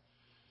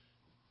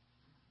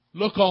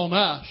 look on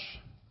us,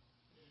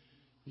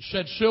 he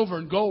said, silver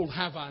and gold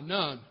have I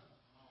none,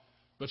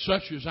 but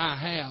such as I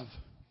have.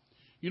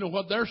 You know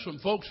what? There's some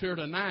folks here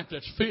tonight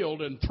that's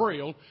filled and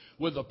thrilled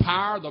with the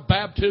power, the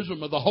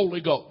baptism of the Holy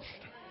Ghost.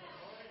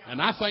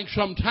 And I think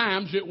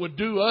sometimes it would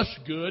do us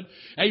good,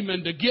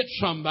 amen, to get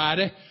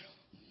somebody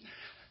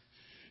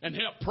and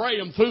help pray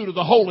them through to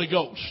the Holy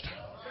Ghost.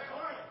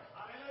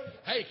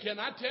 Hey, can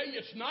I tell you,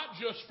 it's not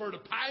just for the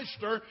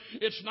pastor,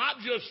 it's not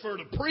just for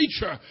the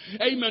preacher,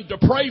 amen, to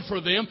pray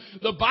for them.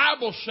 The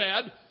Bible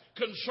said,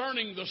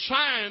 concerning the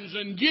signs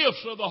and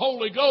gifts of the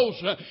Holy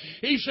Ghost,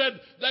 He said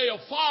they'll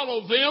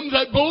follow them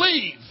that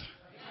believe.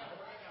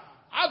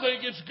 I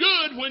think it's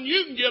good when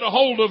you can get a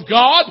hold of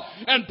God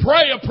and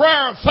pray a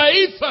prayer of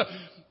faith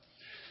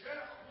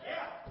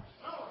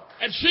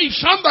and see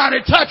somebody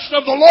touched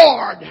of the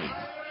Lord.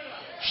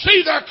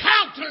 See their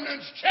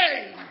countenance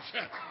change.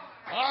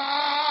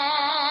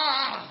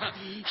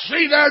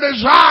 See their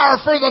desire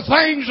for the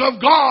things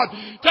of God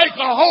take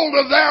a hold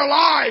of their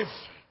life.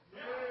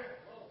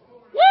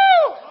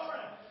 Woo!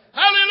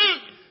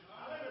 Hallelujah!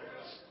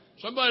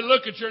 Somebody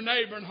look at your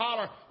neighbor and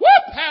holler,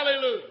 whoop!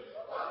 Hallelujah!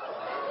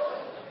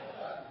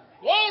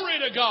 Glory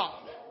to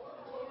God.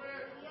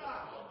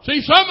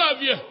 See, some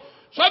of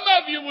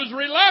you was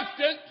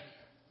reluctant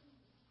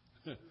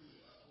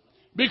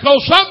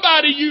because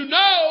somebody you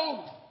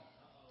know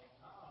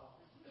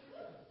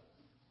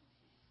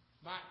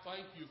might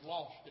think you've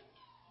lost it.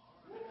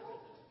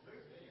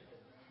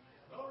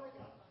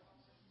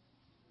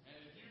 And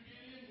if you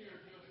get in here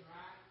just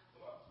right,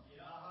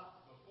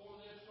 before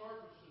this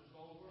service is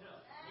over,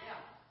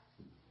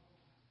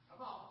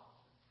 come on.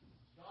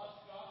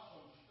 God's got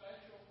some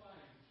special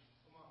things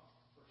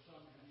for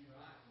some of you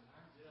right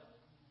now.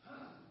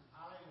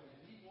 And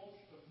He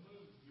wants to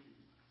move you.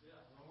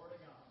 Glory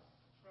to God.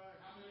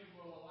 How many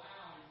will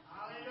allow Him?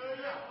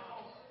 Hallelujah.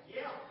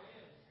 Yeah.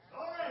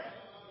 Glory.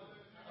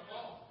 Come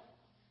on.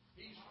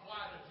 He's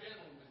quite a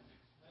gentleman.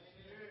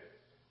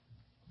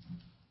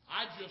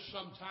 I just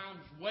sometimes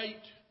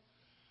wait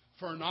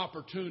for an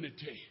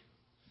opportunity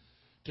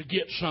to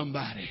get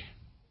somebody.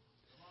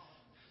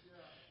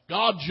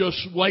 God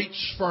just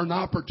waits for an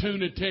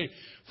opportunity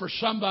for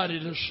somebody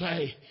to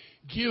say,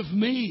 give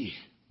me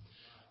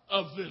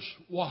of this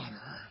water.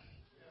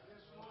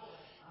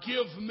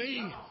 Give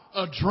me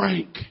a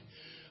drink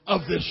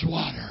of this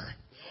water.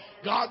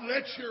 God,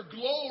 let your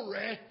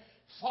glory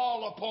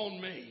fall upon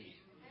me.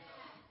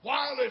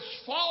 While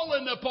it's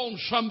falling upon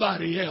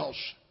somebody else,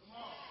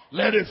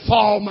 let it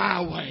fall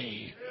my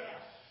way.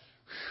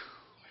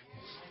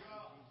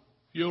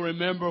 You'll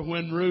remember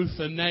when Ruth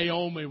and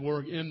Naomi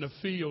were in the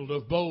field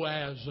of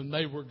Boaz and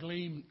they were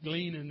gleaning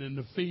in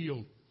the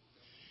field.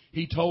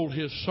 He told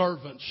his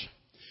servants,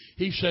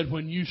 he said,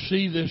 when you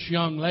see this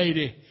young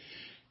lady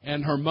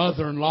and her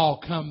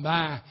mother-in-law come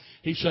by,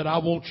 he said, I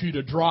want you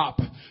to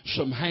drop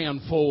some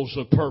handfuls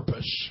of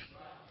purpose.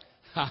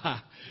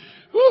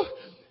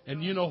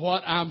 And you know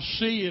what? I'm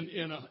seeing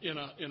in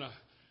a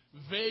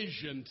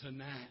vision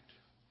tonight,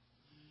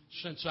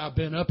 since I've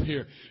been up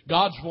here,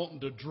 God's wanting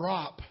to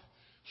drop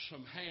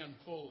some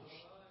handfuls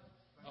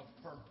of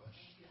purpose.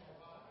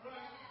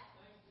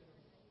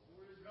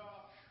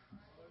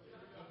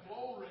 The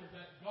glory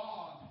that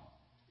God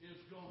is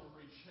going to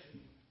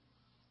receive.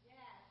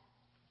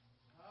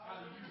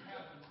 How do you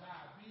have in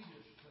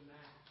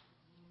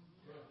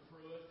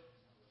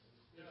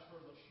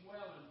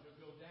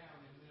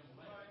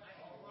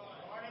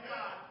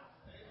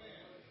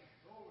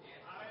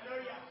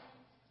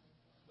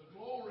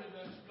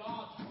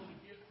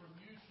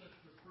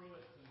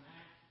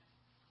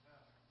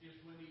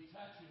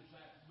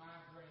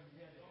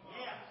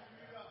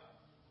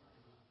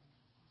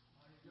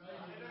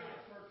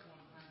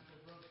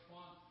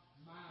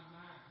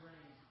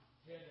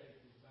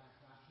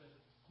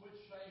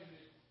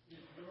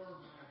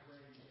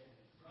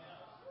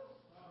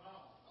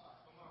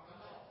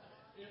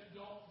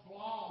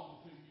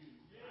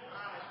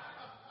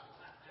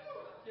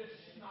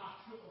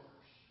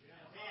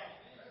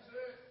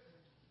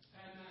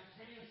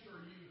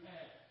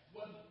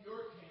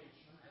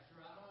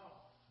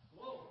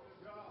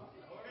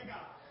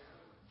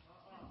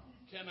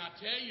Can I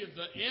tell you,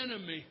 the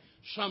enemy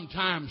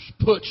sometimes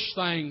puts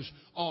things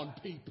on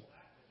people.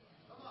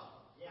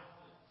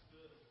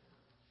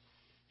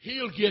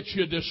 He'll get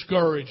you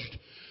discouraged.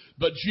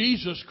 But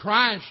Jesus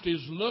Christ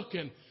is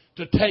looking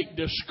to take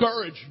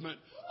discouragement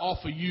off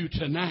of you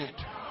tonight.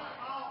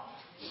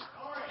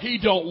 He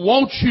don't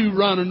want you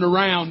running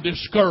around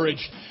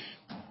discouraged.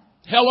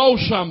 Hello,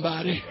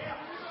 somebody.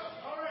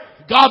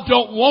 God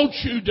don't want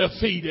you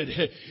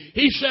defeated.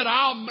 He said,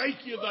 I'll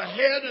make you the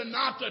head and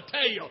not the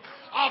tail.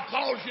 I'll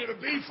cause you to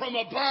be from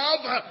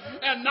above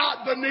and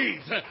not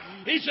beneath.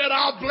 He said,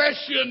 I'll bless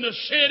you in the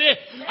city.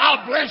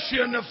 I'll bless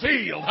you in the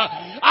field.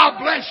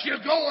 I'll bless you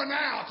going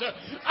out.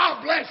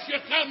 I'll bless you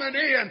coming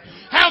in.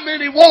 How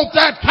many want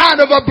that kind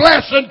of a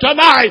blessing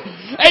tonight?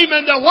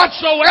 Amen. That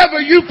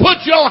whatsoever you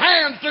put your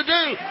hands to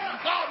do,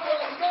 God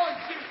will anoint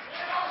you.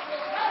 God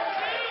will help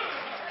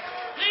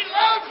you. He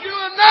loves you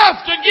enough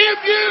to give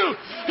you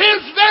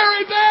His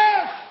very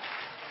best.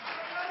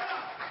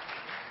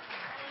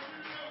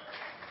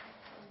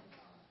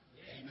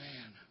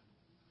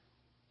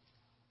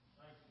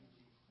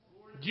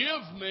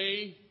 Give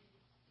me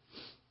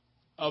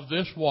of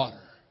this water.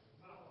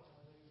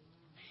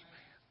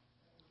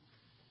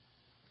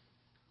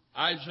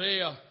 Amen.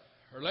 Isaiah,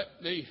 or let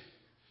me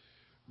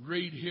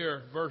read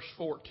here verse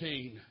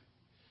 14.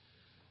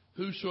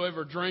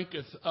 Whosoever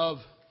drinketh of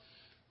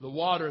the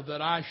water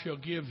that I shall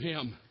give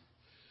him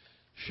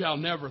shall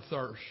never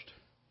thirst.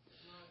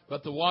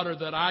 But the water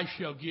that I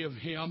shall give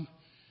him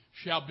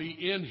shall be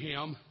in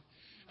him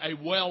a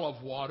well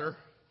of water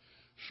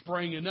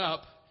springing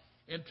up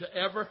into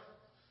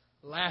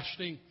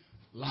everlasting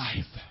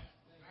life.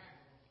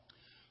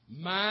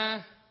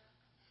 My,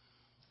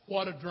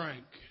 what a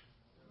drink.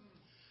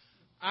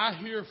 I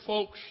hear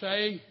folks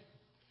say,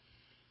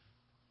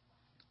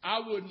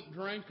 I wouldn't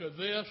drink of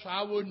this,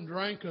 I wouldn't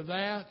drink of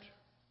that.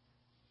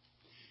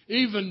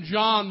 Even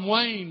John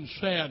Wayne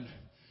said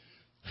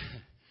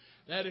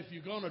that if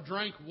you're going to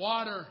drink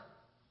water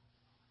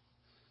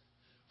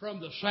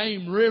from the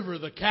same river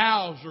the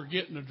cows are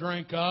getting a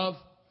drink of,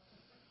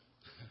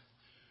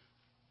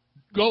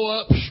 go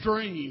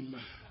upstream.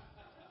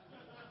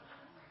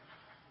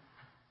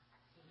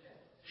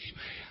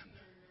 Amen.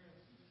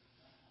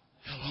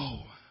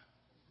 Hello.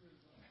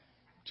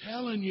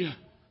 Telling you,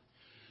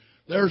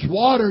 there's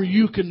water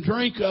you can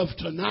drink of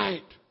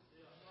tonight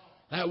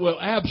that will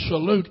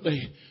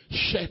absolutely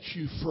set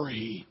you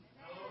free.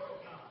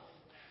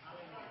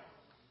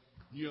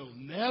 You'll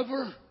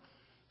never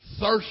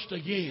thirst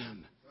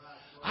again.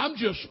 I'm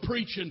just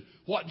preaching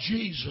what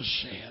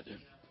Jesus said.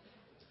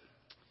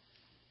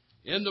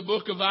 In the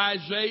book of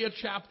Isaiah,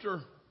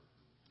 chapter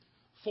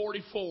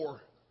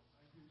 44,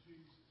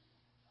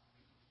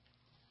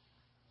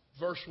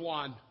 verse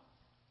 1.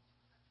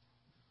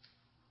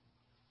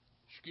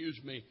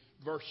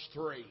 Verse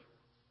 3. It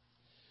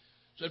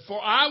said,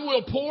 for I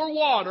will pour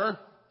water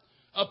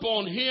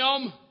upon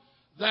him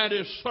that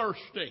is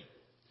thirsty,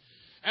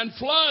 and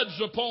floods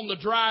upon the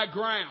dry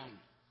ground.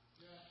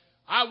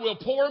 I will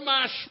pour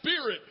my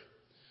spirit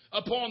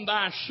upon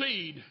thy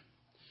seed,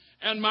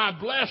 and my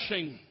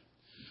blessing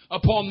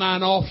upon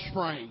thine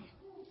offspring.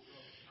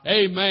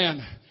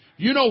 Amen.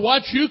 You know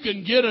what? You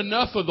can get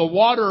enough of the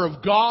water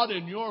of God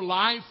in your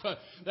life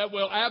that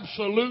will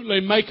absolutely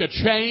make a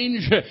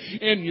change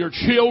in your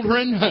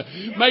children,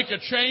 make a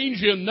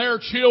change in their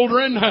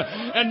children,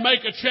 and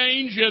make a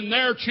change in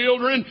their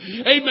children.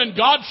 Amen.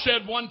 God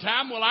said one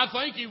time, well, I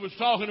think He was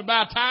talking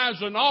about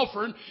tithes and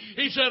offering.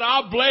 He said,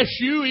 I'll bless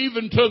you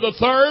even to the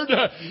third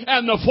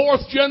and the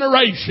fourth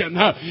generation.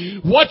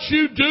 What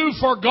you do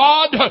for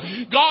God,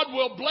 God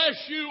will bless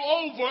you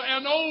over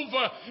and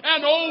over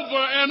and over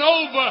and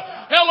over.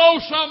 Hello,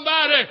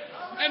 somebody.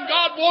 And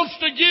God wants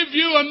to give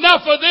you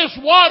enough of this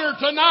water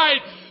tonight,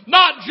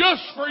 not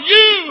just for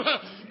you,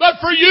 but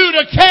for you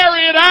to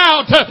carry it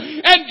out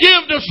and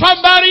give to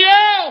somebody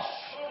else.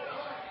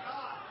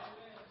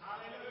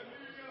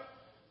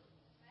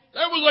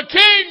 There was a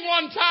king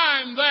one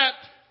time that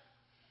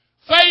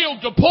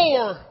failed to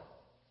pour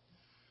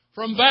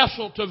from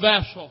vessel to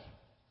vessel.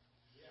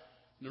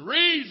 The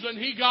reason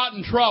he got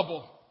in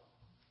trouble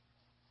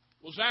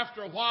was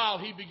after a while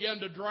he began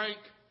to drink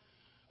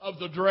of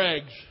the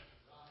dregs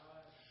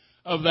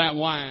of that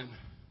wine,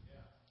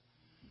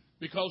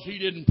 because he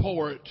didn't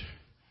pour it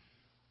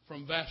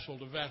from vessel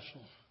to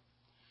vessel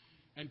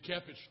and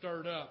kept it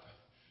stirred up,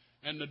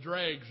 and the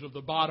dregs of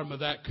the bottom of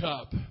that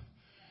cup,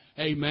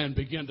 amen,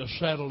 began to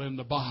settle in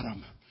the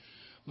bottom.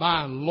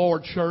 My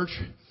Lord, church,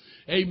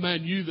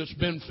 amen, you that's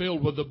been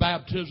filled with the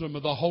baptism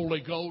of the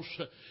Holy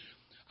Ghost,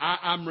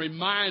 I'm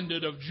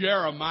reminded of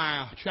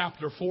Jeremiah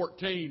chapter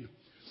 14.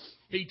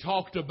 He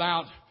talked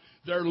about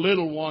their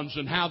little ones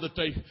and how that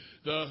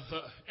the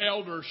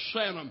elders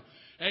sent them,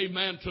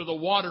 amen, to the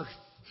water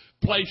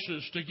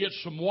places to get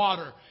some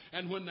water.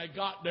 And when they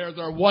got there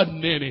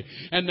wasn't any.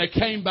 And they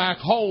came back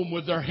home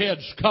with their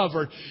heads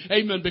covered,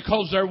 amen,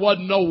 because there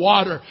wasn't no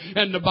water.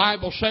 And the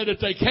Bible said that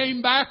they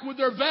came back with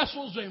their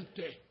vessels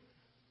empty.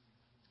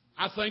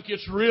 I think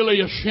it's really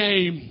a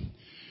shame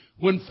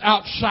When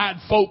outside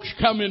folks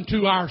come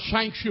into our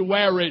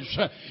sanctuaries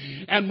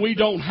and we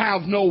don't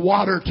have no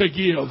water to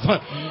give,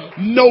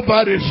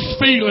 nobody's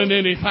feeling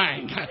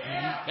anything.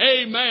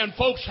 Amen.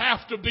 Folks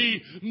have to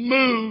be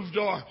moved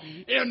or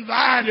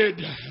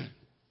invited.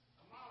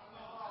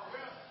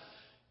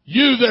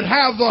 You that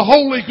have the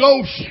Holy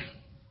Ghost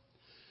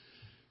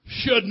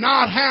should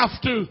not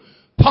have to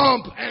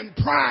pump and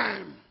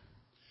prime.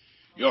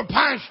 Your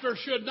pastor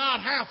should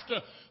not have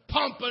to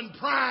pump and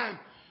prime.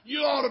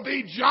 You ought to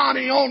be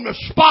Johnny on the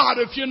spot,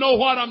 if you know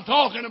what I'm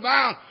talking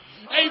about.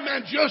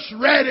 Amen. Just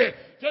ready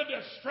to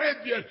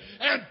distribute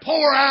and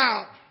pour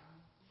out.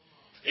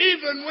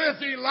 Even with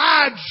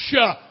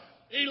Elijah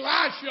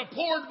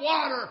poured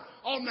water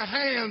on the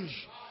hands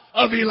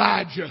of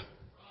Elijah.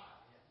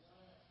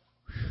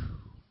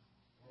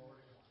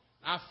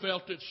 I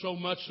felt it so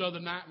much the other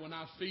night when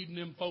I was feeding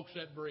them folks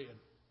that bread.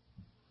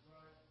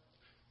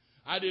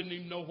 I didn't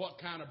even know what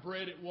kind of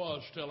bread it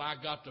was till I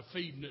got to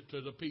feeding it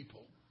to the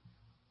people.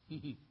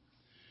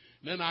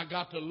 Then I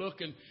got to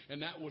looking,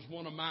 and that was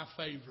one of my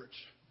favorites.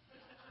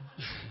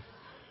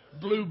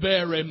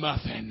 Blueberry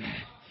muffin.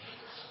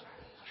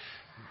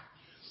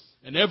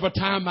 And every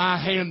time I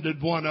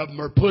handed one of them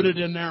or put it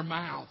in their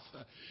mouth,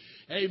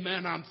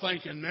 amen, I'm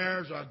thinking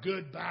there's a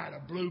good bite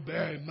of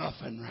blueberry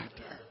muffin right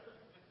there.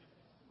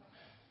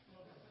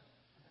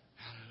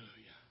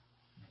 Hallelujah.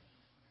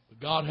 But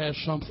God has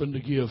something to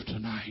give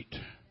tonight.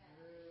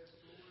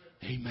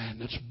 Amen.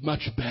 That's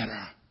much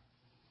better.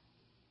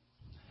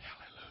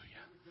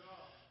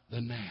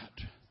 Than that.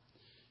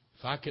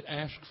 If I could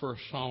ask for a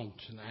song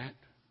tonight.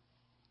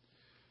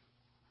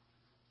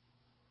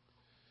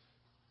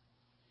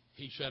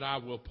 He said, I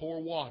will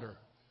pour water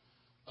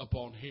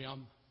upon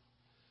him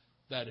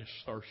that is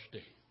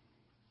thirsty.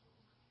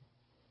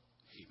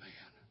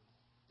 Amen.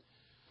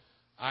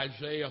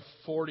 Isaiah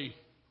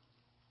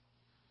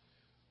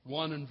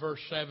 41 and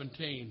verse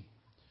 17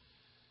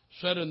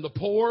 said, and the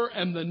poor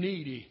and the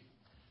needy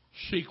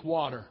seek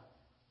water.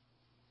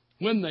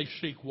 When they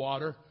seek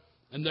water,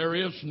 and there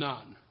is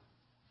none.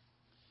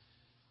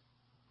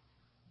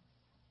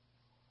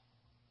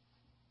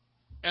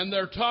 And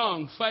their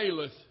tongue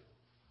faileth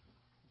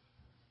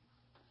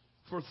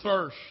for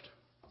thirst.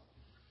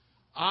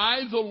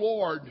 I, the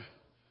Lord,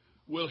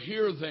 will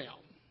hear them.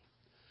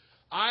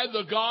 I,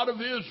 the God of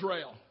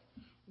Israel,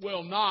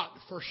 will not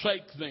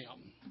forsake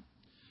them.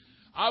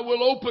 I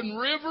will open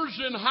rivers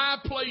in high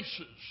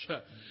places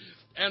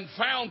and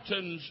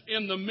fountains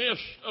in the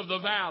midst of the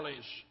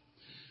valleys.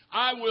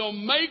 I will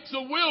make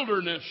the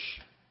wilderness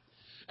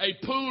a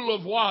pool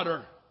of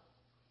water,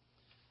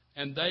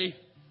 and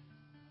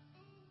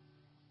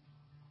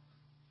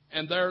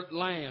their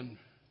land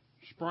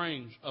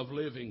springs of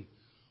living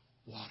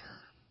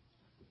water.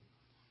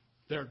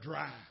 They're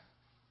dry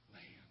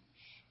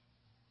lands.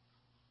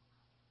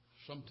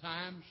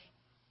 Sometimes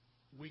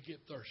we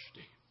get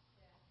thirsty.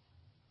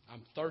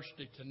 I'm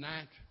thirsty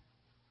tonight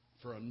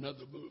for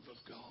another move of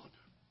God.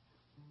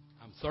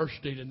 I'm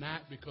thirsty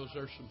tonight because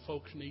there's some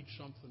folks need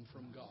something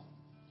from God.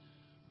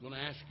 I'm going to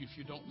ask you, if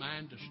you don't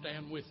mind, to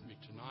stand with me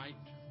tonight.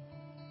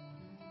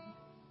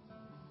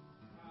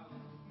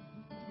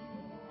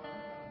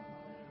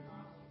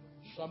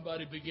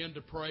 Somebody begin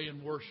to pray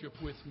and worship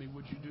with me.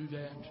 Would you do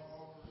that?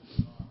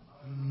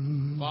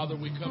 Father,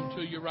 we come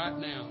to you right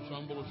now, as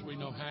humble as we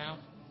know how.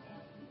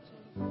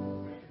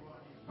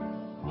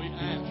 We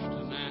ask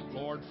tonight,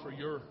 Lord, for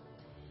your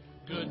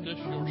goodness,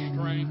 your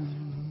strength.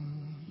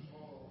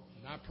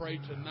 I pray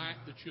tonight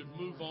that you'd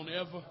move on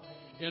every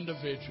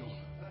individual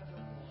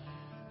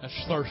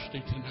that's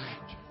thirsty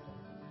tonight.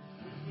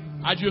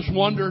 I just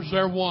wonder, is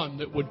there one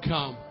that would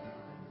come?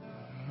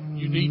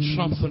 You need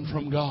something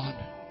from God.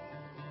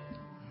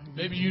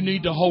 Maybe you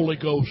need the Holy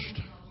Ghost.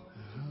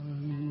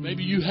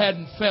 Maybe you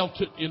hadn't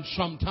felt it in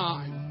some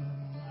time.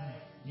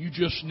 You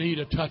just need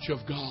a touch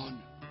of God.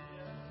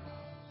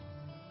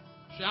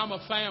 See, I'm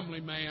a family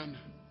man.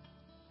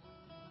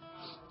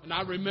 And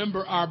I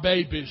remember our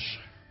babies.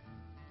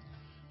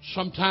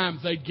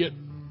 Sometimes they'd get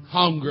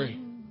hungry.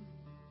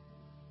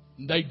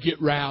 And they'd get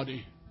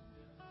rowdy.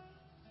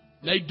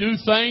 They'd do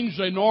things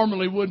they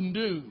normally wouldn't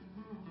do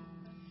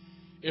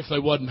if they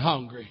wasn't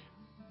hungry.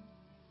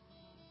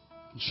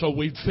 And so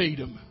we'd feed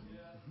them.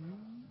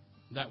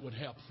 That would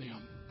help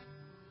them.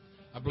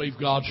 I believe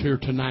God's here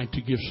tonight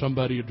to give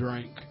somebody a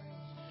drink.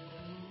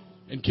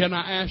 And can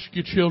I ask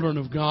you, children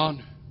of God,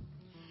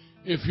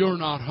 if you're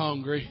not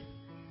hungry,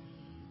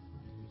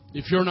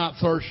 if you're not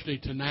thirsty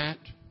tonight,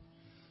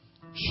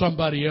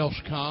 somebody else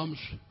comes.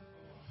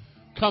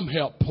 Come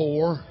help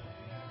pour. Amen.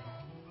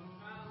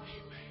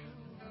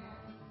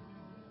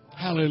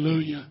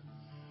 Hallelujah.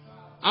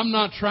 I'm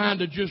not trying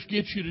to just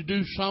get you to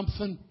do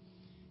something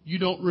you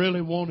don't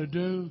really want to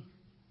do.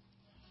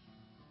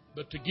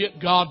 But to get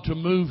God to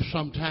move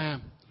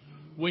sometime,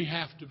 we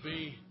have to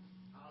be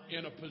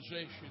in a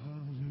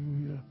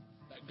position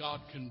that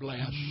God can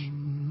bless.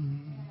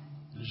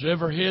 As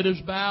every head is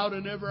bowed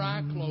and every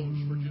eye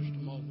closed for just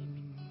a moment.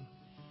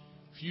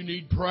 If you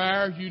need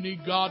prayer, you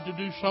need God to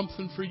do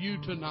something for you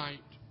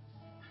tonight.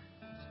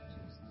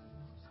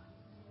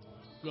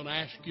 I'm going to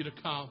ask you to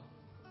come.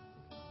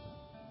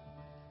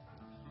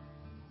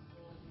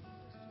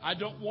 I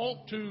don't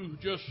want to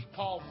just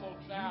call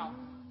folks out,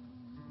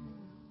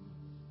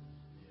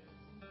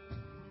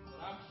 but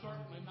I'm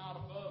certainly not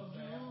above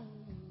that.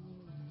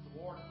 The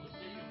Lord was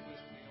dealing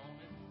with me on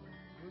it.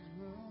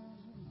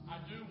 I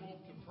do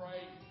want to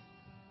pray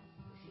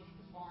for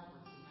Sister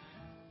Farmer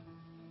tonight.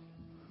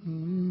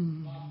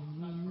 God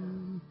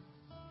will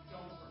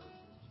touch her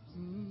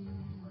shoulder,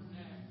 her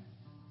neck.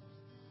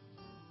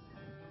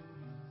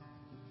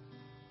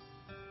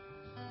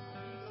 I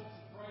do want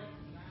to pray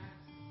tonight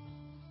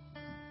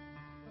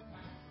for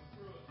Pastor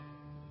Pruitt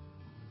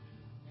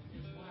and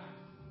his wife.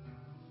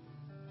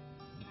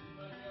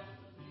 Anybody else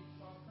that needs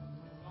something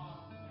from God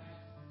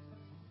tonight,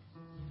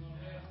 you're going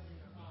to ask me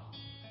to come.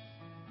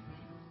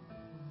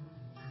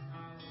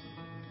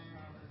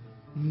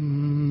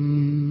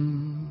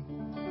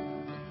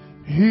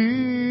 He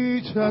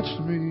touched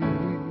me.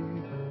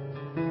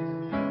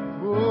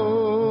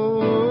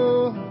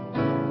 Oh,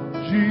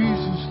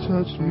 Jesus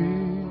touched me.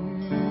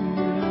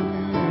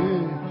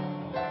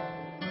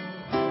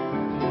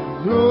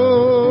 Oh,